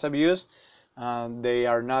substance abuse, they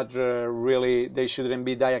are not they shouldn't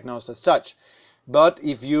be diagnosed as such. But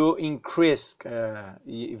if you increase the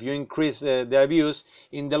abuse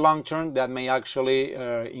in the long term, that may actually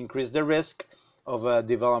increase the risk of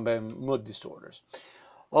developing mood disorders.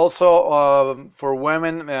 Also, for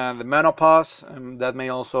women, the menopause, that may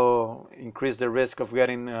also increase the risk of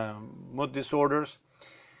getting mood disorders.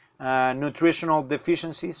 Nutritional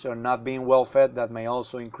deficiencies, so not being well fed, that may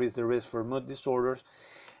also increase the risk for mood disorders.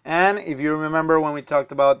 And if you remember when we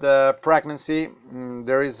talked about the pregnancy,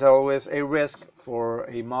 there is always a risk for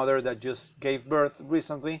a mother that just gave birth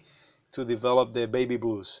recently to develop the baby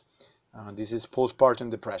blues. This is postpartum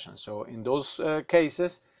depression. So in those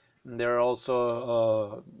cases, there are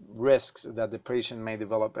also risks that the patient may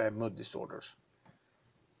develop mood disorders.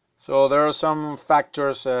 So there are some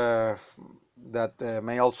factors that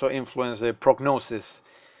may also influence the prognosis,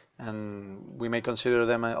 and we may consider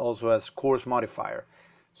them also as course modifier.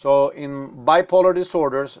 So in bipolar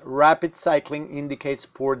disorders, rapid cycling indicates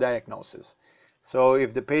poor diagnosis. So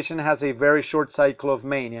if the patient has a very short cycle of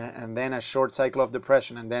mania and then a short cycle of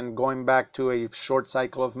depression and then going back to a short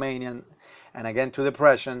cycle of mania and again to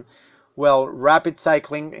depression, well, rapid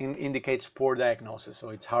cycling indicates poor diagnosis, so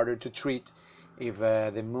it's harder to treat if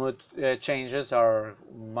the mood changes are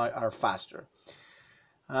faster.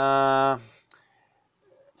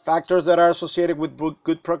 Factors that are associated with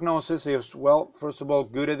good prognosis is, well, first of all,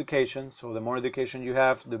 good education. So the more education you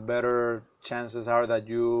have, the better chances are that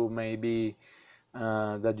you may be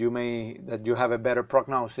that you have a better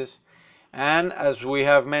prognosis. And as we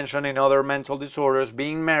have mentioned in other mental disorders,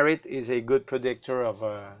 being married is a good predictor of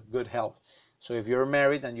good health. So if you're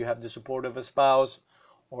married and you have the support of a spouse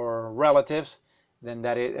or relatives, then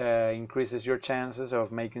that increases your chances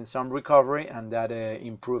of making some recovery, and that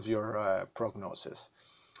improves your prognosis.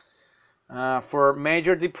 For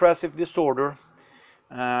major depressive disorder,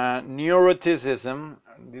 neuroticism,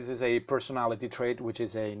 this is a personality trait which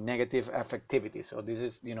is a negative affectivity. So this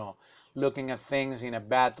is, looking at things in a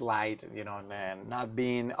bad light, and not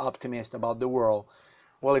being optimist about the world.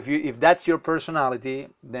 Well, if that's your personality,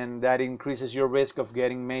 then that increases your risk of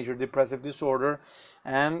getting major depressive disorder,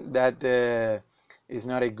 and that is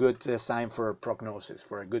not a good sign for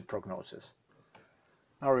a good prognosis.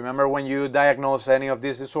 Now remember, when you diagnose any of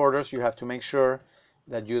these disorders, you have to make sure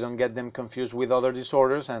that you don't get them confused with other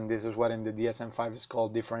disorders, and this is what in the DSM-5 is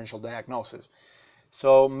called differential diagnosis.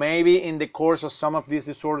 So maybe in the course of some of these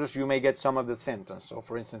disorders you may get some of the symptoms. So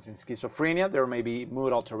for instance, in schizophrenia there may be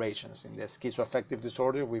mood alterations. In the schizoaffective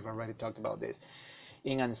disorder, we've already talked about this.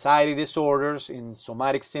 In anxiety disorders, in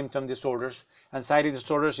somatic symptom disorders, anxiety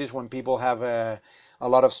disorders is when people have a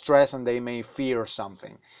lot of stress and they may fear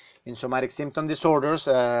something. In somatic symptom disorders,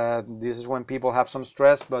 this is when people have some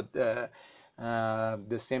stress, but the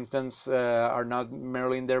symptoms are not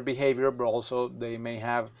merely in their behavior, but also they may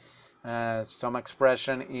have some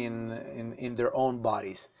expression in their own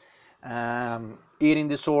bodies. eating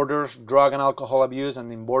disorders, drug and alcohol abuse,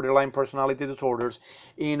 and in borderline personality disorders.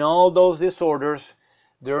 In all those disorders,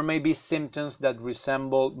 there may be symptoms that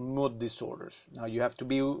resemble mood disorders. Now in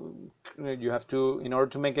order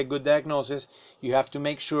to make a good diagnosis, you have to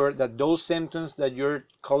make sure that those symptoms that you're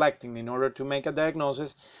collecting in order to make a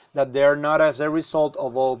diagnosis, that they're not as a result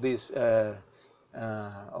of all these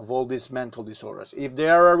mental disorders. If they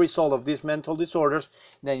are a result of these mental disorders,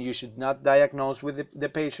 then you should not diagnose with the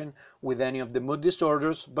patient with any of the mood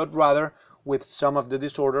disorders, but rather with some of the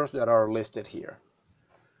disorders that are listed here.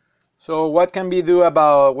 So what can be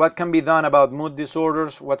done about mood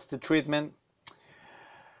disorders? What's the treatment?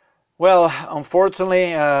 Well,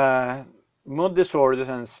 unfortunately, mood disorders,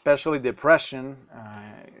 and especially depression,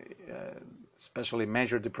 especially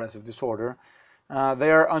major depressive disorder, they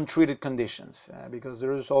are untreated conditions because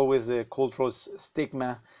there is always a cultural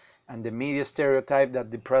stigma and the media stereotype that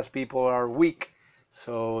depressed people are weak,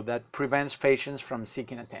 so that prevents patients from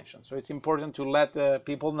seeking attention. So it's important to let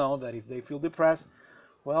people know that if they feel depressed,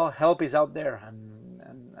 well, help is out there,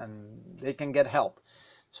 and they can get help.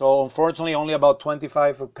 So unfortunately, only about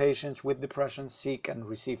 25% of patients with depression seek and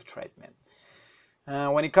receive treatment.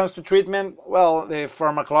 When it comes to treatment, well, the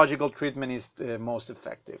pharmacological treatment is the most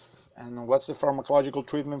effective. And what's the pharmacological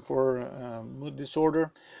treatment for mood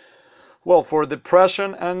disorder? Well, for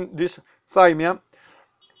depression and dysthymia,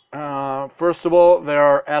 first of all, there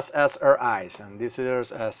are SSRIs, and these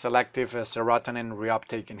are selective serotonin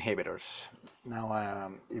reuptake inhibitors.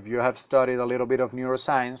 Now, if you have studied a little bit of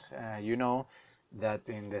neuroscience, you know that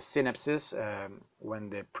in the synapses,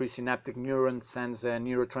 when the presynaptic neuron sends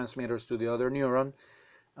neurotransmitters to the other neuron,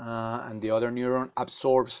 and the other neuron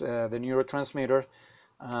absorbs the neurotransmitter,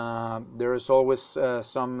 there is always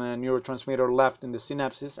some neurotransmitter left in the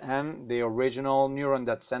synapses, and the original neuron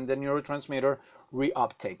that sent the neurotransmitter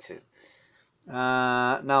reuptakes it.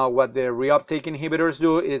 Now, what the reuptake inhibitors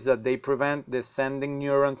do is that they prevent the sending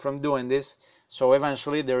neuron from doing this, so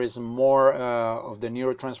eventually there is more of the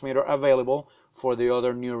neurotransmitter available for the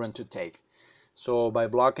other neuron to take. So by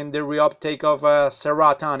blocking the reuptake of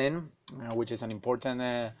serotonin, which is an important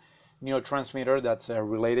neurotransmitter that's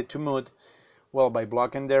related to mood, well, by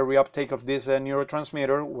blocking the reuptake of this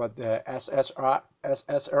neurotransmitter, what the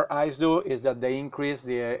SSRIs do is that they increase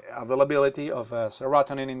the availability of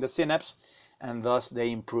serotonin in the synapse, and thus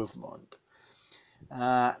they improve mood.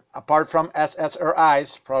 Apart from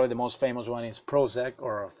SSRIs, probably the most famous one is Prozac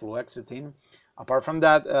or fluoxetine. Apart from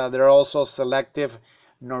that, there are also selective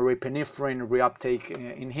norepinephrine reuptake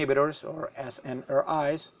inhibitors, or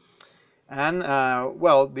SNRIs. And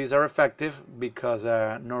well, these are effective because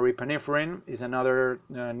norepinephrine is another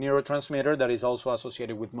neurotransmitter that is also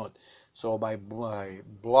associated with mood. So by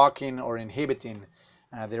blocking or inhibiting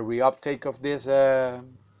the reuptake of this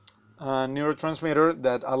neurotransmitter,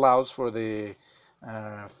 that allows for the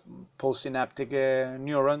postsynaptic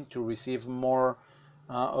neuron to receive more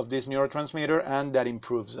of this neurotransmitter, and that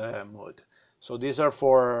improves mood. So these are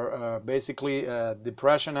for basically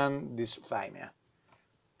depression and dysthymia.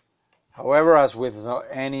 However, as with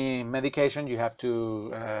any medication, you have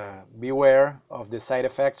to beware of the side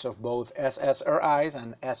effects of both SSRIs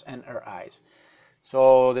and SNRIs.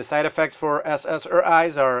 So the side effects for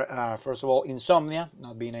SSRIs are, first of all, insomnia,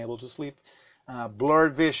 not being able to sleep,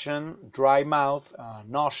 blurred vision, dry mouth,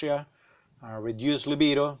 nausea, reduced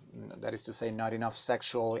libido, that is to say not enough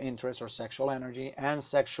sexual interest or sexual energy, and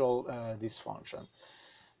sexual dysfunction.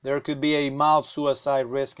 There could be a mild suicide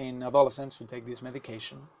risk in adolescents who take this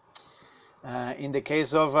medication. In the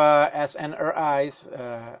case of SNRIs,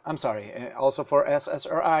 also for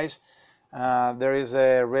SSRIs, there is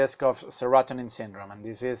a risk of serotonin syndrome, and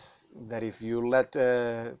this is that if you let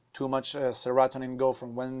too much serotonin go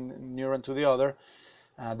from one neuron to the other,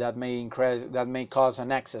 that may cause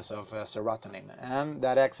an excess of serotonin, and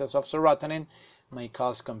that excess of serotonin may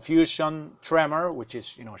cause confusion, tremor, which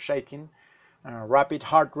is shaking, rapid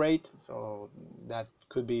heart rate, so that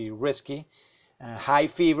could be risky. High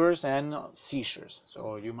fevers and seizures.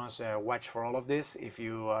 So you must watch for all of this if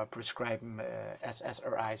you prescribe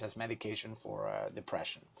SSRIs as medication for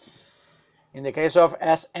depression. In the case of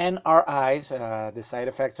SNRIs, the side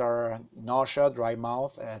effects are nausea, dry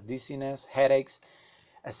mouth, dizziness, headaches,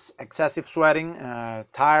 excessive sweating,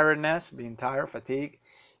 tiredness, being tired, fatigue,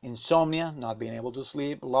 insomnia, not being able to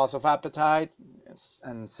sleep, loss of appetite,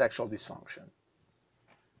 and sexual dysfunction.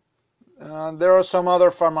 There are some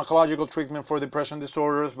other pharmacological treatment for depression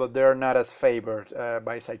disorders, but they're not as favored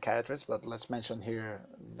by psychiatrists, but let's mention here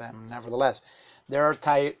them nevertheless. There are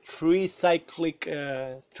tricyclic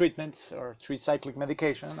treatments, or tricyclic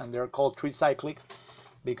medication, and they're called tricyclics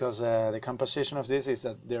because the composition of this is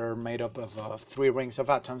that they're made up of 3 rings of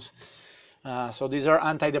atoms. So these are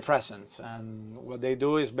antidepressants, and what they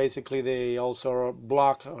do is basically they also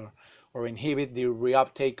block or inhibit the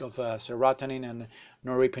reuptake of serotonin and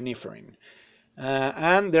norepinephrine.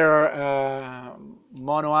 And there are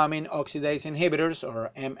monoamine oxidase inhibitors,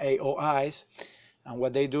 or MAOIs, and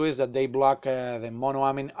what they do is that they block the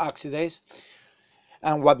monoamine oxidase.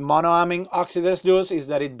 And what monoamine oxidase does is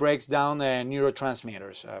that it breaks down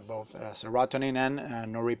neurotransmitters, both serotonin and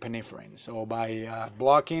norepinephrine. So by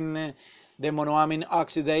blocking the monoamine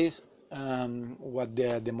oxidase, what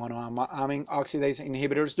the monoamine oxidase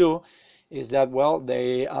inhibitors do is that, well,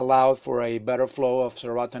 they allow for a better flow of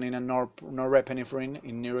serotonin and norepinephrine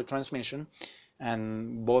in neurotransmission,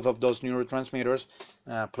 and both of those neurotransmitters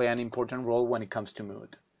play an important role when it comes to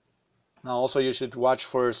mood. Now, also you should watch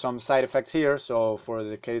for some side effects here. So for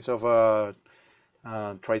the case of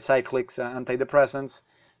tricyclics antidepressants,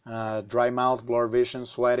 dry mouth, blurred vision,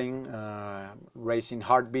 sweating, racing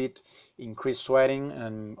heartbeat, increased sweating,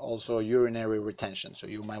 and also urinary retention. So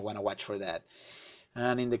you might want to watch for that.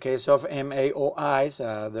 And in the case of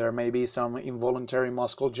MAOIs, there may be some involuntary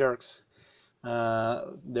muscle jerks.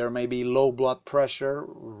 There may be low blood pressure,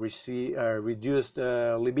 reduced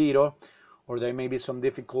libido, or there may be some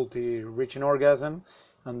difficulty reaching orgasm,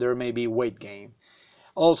 and there may be weight gain.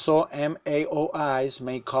 Also, MAOIs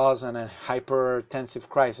may cause an hypertensive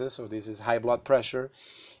crisis, so this is high blood pressure,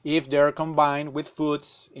 if they're combined with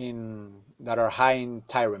foods that are high in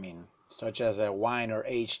tyramine, such as wine or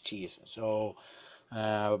aged cheese. So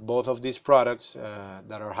both of these products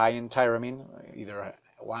that are high in tyramine, either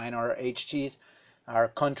wine or aged cheese, are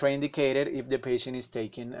contraindicated if the patient is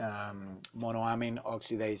taking monoamine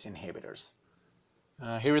oxidase inhibitors.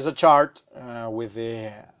 Here is a chart with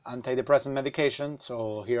the antidepressant medication.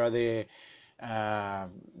 So here are the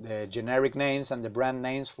generic names and the brand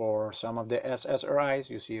names for some of the SSRIs.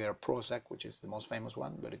 You see there Prozac, which is the most famous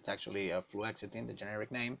one, but it's actually fluoxetine, the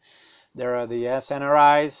generic name. There are the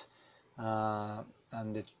SNRIs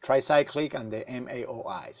and the tricyclic and the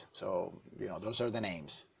MAOIs. So, those are the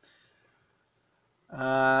names.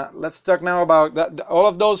 Let's talk now about that. All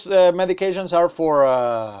of those medications are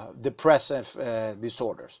for depressive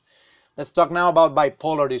disorders. Let's talk now about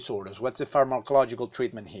bipolar disorders. What's the pharmacological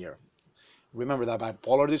treatment here? Remember that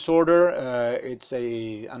bipolar disorder, it's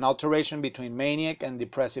an alteration between maniac and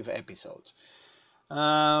depressive episodes.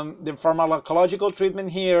 The pharmacological treatment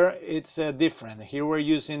here, it's different. Here we're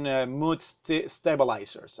using mood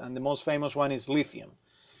stabilizers, and the most famous one is lithium.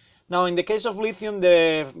 Now, in the case of lithium,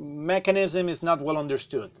 the mechanism is not well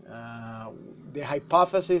understood. The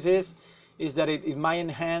hypothesis is that it might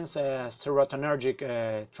enhance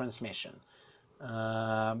serotonergic transmission.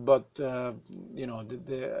 But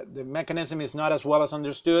the mechanism is not as well as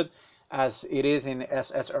understood as it is in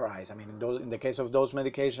SSRIs. I mean, in the case of those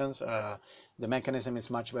medications, the mechanism is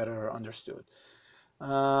much better understood.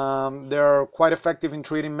 They're quite effective in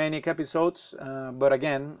treating manic episodes, but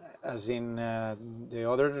again, as in the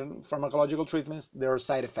other pharmacological treatments, there are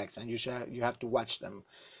side effects, and you have to watch them.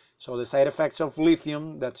 So the side effects of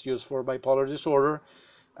lithium that's used for bipolar disorder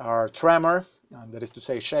are tremor, that is to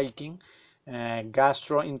say shaking,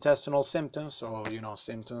 gastrointestinal symptoms, so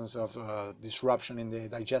symptoms of disruption in the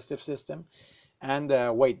digestive system, and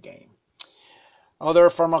weight gain. Other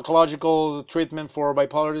pharmacological treatment for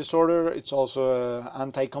bipolar disorder, it's also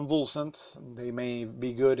anticonvulsant. They may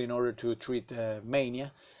be good in order to treat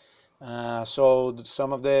mania. So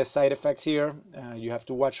some of the side effects here, you have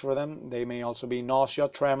to watch for them. They may also be nausea,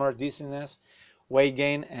 tremor, dizziness, weight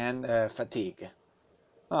gain, and fatigue.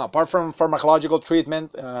 Apart from pharmacological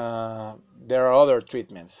treatment, there are other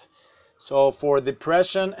treatments. So for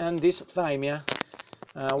depression and dysthymia,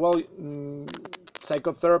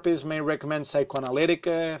 psychotherapists may recommend psychoanalytic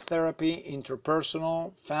therapy,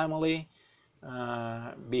 interpersonal, family,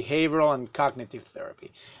 behavioral, and cognitive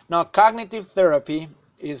therapy. Now, cognitive therapy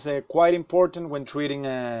is quite important when treating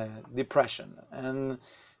depression. And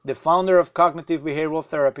the founder of cognitive behavioral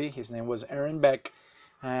therapy, his name was Aaron Beck,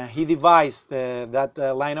 he devised that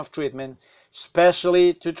line of treatment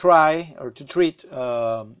especially to try or to treat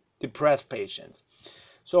depressed patients.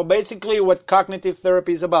 So basically what cognitive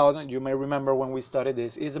therapy is about, and you may remember when we studied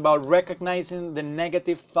this, is about recognizing the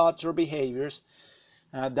negative thoughts or behaviors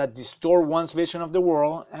that distort one's vision of the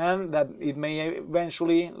world, and that it may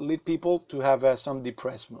eventually lead people to have some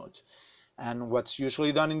depressed mood. And what's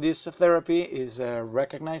usually done in this therapy is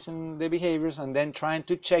recognizing the behaviors and then trying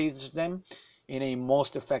to change them in a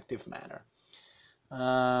most effective manner.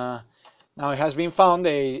 Now, it has been found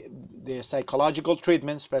the psychological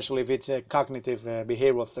treatment, especially if it's a cognitive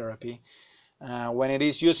behavioral therapy, When it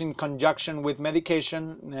is used in conjunction with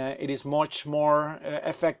medication, it is much more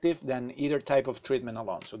effective than either type of treatment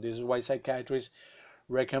alone. So this is why psychiatrists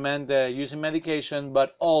recommend using medication,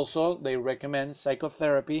 but also they recommend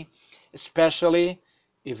psychotherapy, especially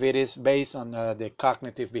if it is based on the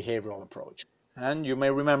cognitive behavioral approach. And you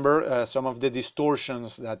may remember some of the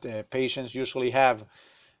distortions that patients usually have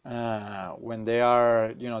when they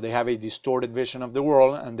are, they have a distorted vision of the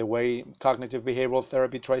world, and the way cognitive behavioral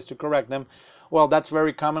therapy tries to correct them. Well, that's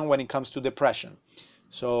very common when it comes to depression.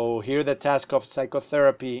 So here the task of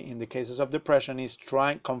psychotherapy in the cases of depression is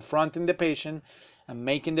confronting the patient and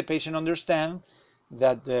making the patient understand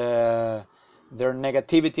that their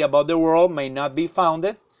negativity about the world may not be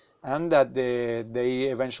founded, and that they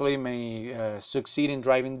eventually may succeed in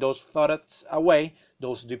driving those thoughts away,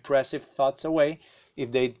 those depressive thoughts away, if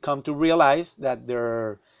they come to realize that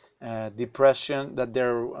their depression, that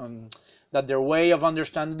their way of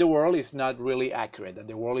understanding the world is not really accurate, that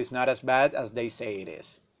the world is not as bad as they say it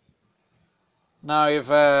is. Now, if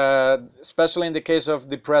especially in the case of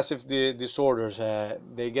depressive disorders,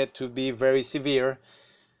 they get to be very severe,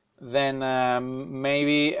 then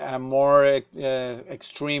maybe a more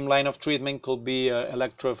extreme line of treatment could be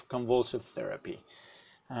electroconvulsive therapy.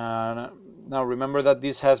 Now remember that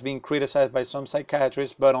this has been criticized by some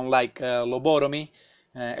psychiatrists, but unlike lobotomy,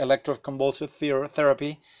 electroconvulsive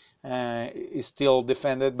therapy is still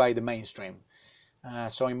defended by the mainstream.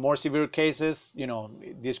 So in more severe cases,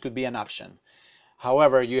 this could be an option.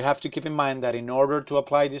 However, you have to keep in mind that in order to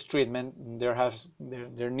apply this treatment,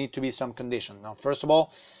 there need to be some conditions. Now, first of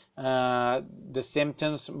all, the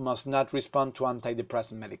symptoms must not respond to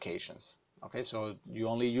antidepressant medications. Okay, so you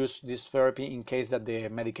only use this therapy in case that the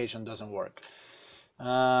medication doesn't work.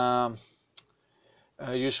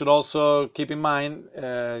 You should also keep in mind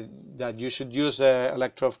that you should use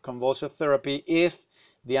electroconvulsive therapy if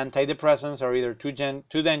the antidepressants are either too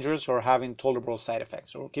dangerous or have intolerable side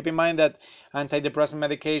effects. So keep in mind that antidepressant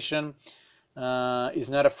medication is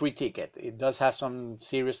not a free ticket. It does have some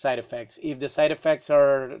serious side effects. If the side effects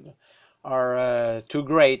are too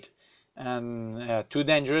great and too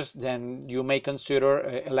dangerous, then you may consider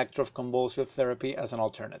electroconvulsive therapy as an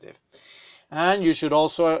alternative. And you should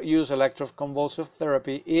also use electroconvulsive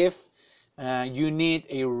therapy if you need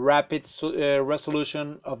a rapid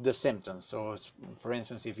resolution of the symptoms. So, for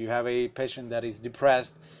instance, if you have a patient that is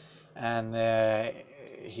depressed and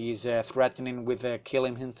he's threatening with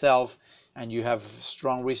killing himself, and you have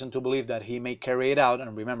strong reason to believe that he may carry it out,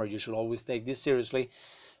 and remember, you should always take this seriously,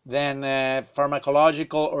 then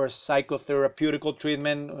pharmacological or psychotherapeutical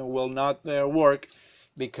treatment will not work,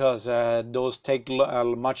 because those take a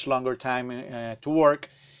much longer time to work,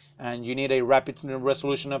 and you need a rapid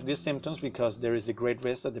resolution of these symptoms because there is a great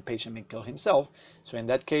risk that the patient may kill himself. So in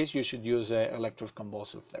that case, you should use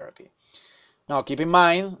electroconvulsive therapy. Now, keep in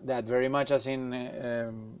mind that very much as in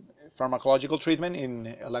pharmacological treatment,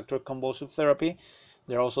 in electroconvulsive therapy,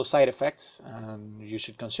 there are also side effects, and you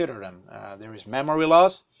should consider them. There is memory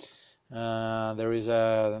loss, and there is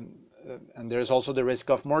also the risk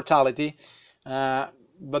of mortality.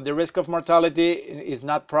 But the risk of mortality is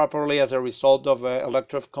not properly as a result of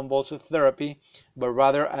electroconvulsive therapy, but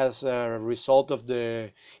rather as a result of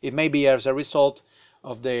it may be as a result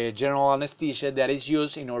of the general anesthesia that is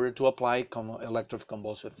used in order to apply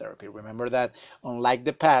electroconvulsive therapy. Remember that unlike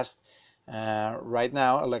the past, right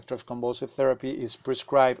now electroconvulsive therapy is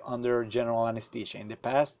prescribed under general anesthesia. In the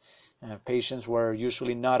past, patients were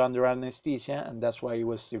usually not under anesthesia, and that's why it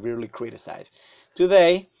was severely criticized.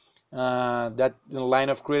 Today, that line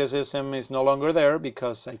of criticism is no longer there,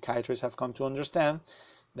 because psychiatrists have come to understand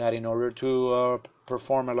that in order to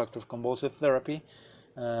perform electroconvulsive therapy,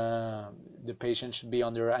 the patient should be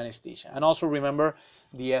under anesthesia. And also remember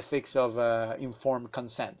the ethics of informed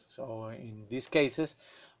consent. So in these cases,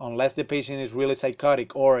 unless the patient is really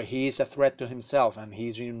psychotic or he is a threat to himself and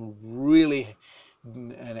he's in really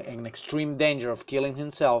an extreme danger of killing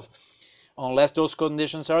himself, unless those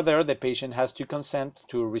conditions are there, the patient has to consent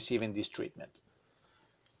to receiving this treatment.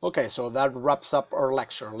 Okay, so that wraps up our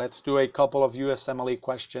lecture. Let's do a couple of USMLE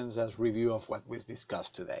questions as review of what we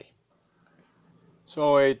discussed today.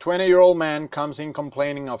 So a 20-year-old man comes in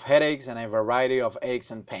complaining of headaches and a variety of aches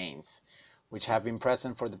and pains, which have been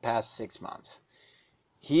present for the past 6 months.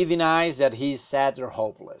 He denies that he is sad or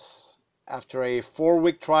hopeless. After a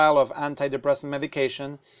 4-week trial of antidepressant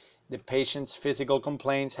medication, the patient's physical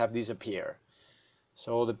complaints have disappeared.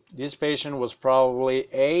 So this patient was probably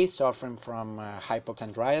A, suffering from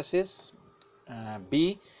hypochondriasis,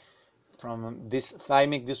 B, from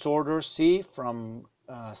dysthymic disorder, C, from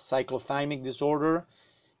cyclothymic disorder,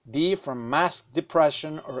 D, from masked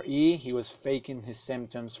depression, or E, he was faking his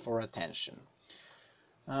symptoms for attention.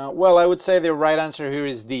 Well, I would say the right answer here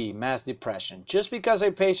is D, mass depression. Just because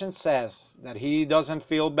a patient says that he doesn't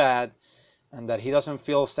feel bad and that he doesn't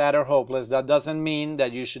feel sad or hopeless, that doesn't mean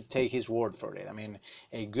that you should take his word for it. I mean,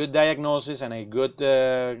 a good diagnosis and a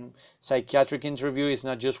good psychiatric interview is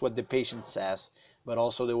not just what the patient says, but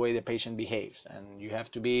also the way the patient behaves. And you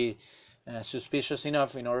have to be suspicious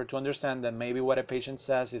enough in order to understand that maybe what a patient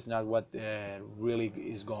says is not what really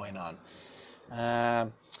is going on.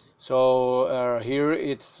 So here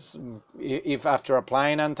it's, if after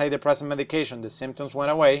applying antidepressant medication the symptoms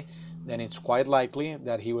went away, then it's quite likely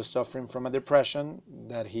that he was suffering from a depression,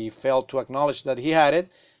 that he failed to acknowledge that he had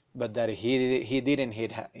it, but that he didn't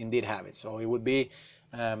indeed have it. So it would be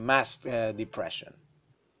masked depression.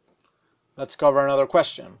 Let's cover another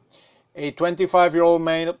question. A 25-year-old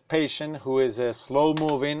male patient who is slow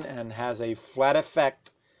moving and has a flat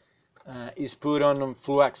effect is put on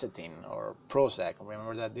fluoxetine or Prozac.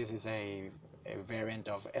 Remember that this is a variant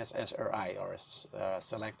of SSRI, or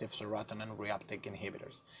selective serotonin reuptake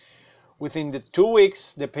inhibitors. Within the 2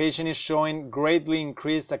 weeks, the patient is showing greatly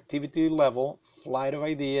increased activity level, flight of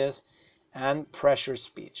ideas, and pressure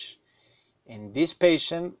speech. In this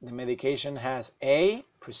patient, the medication has A,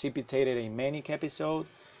 precipitated a manic episode,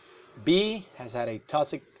 B, has had a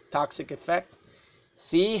toxic effect,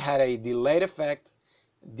 C, had a delayed effect,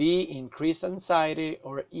 D, increased anxiety,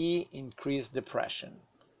 or E, increased depression.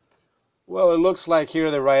 Well, it looks like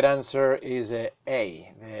here the right answer is A.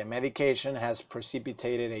 The medication has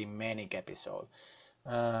precipitated a manic episode.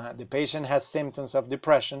 The patient has symptoms of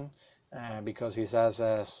depression because he has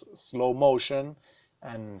a slow motion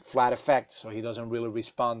and flat effect, so he doesn't really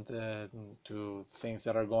respond to things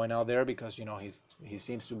that are going out there because, you know, he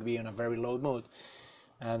seems to be in a very low mood,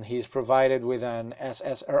 and he's provided with an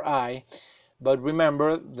SSRI. But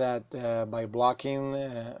remember that by blocking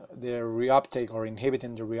the reuptake or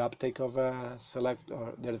inhibiting the reuptake of the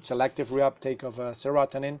selective reuptake of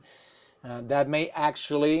serotonin, that may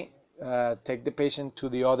actually take the patient to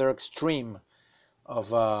the other extreme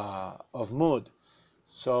of mood.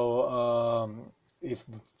 So if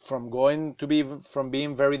from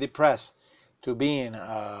being very depressed to being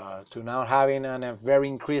to now having a very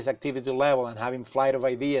increased activity level and having flight of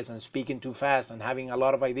ideas and speaking too fast and having a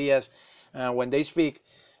lot of ideas when they speak,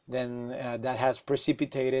 then that has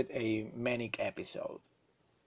precipitated a manic episode.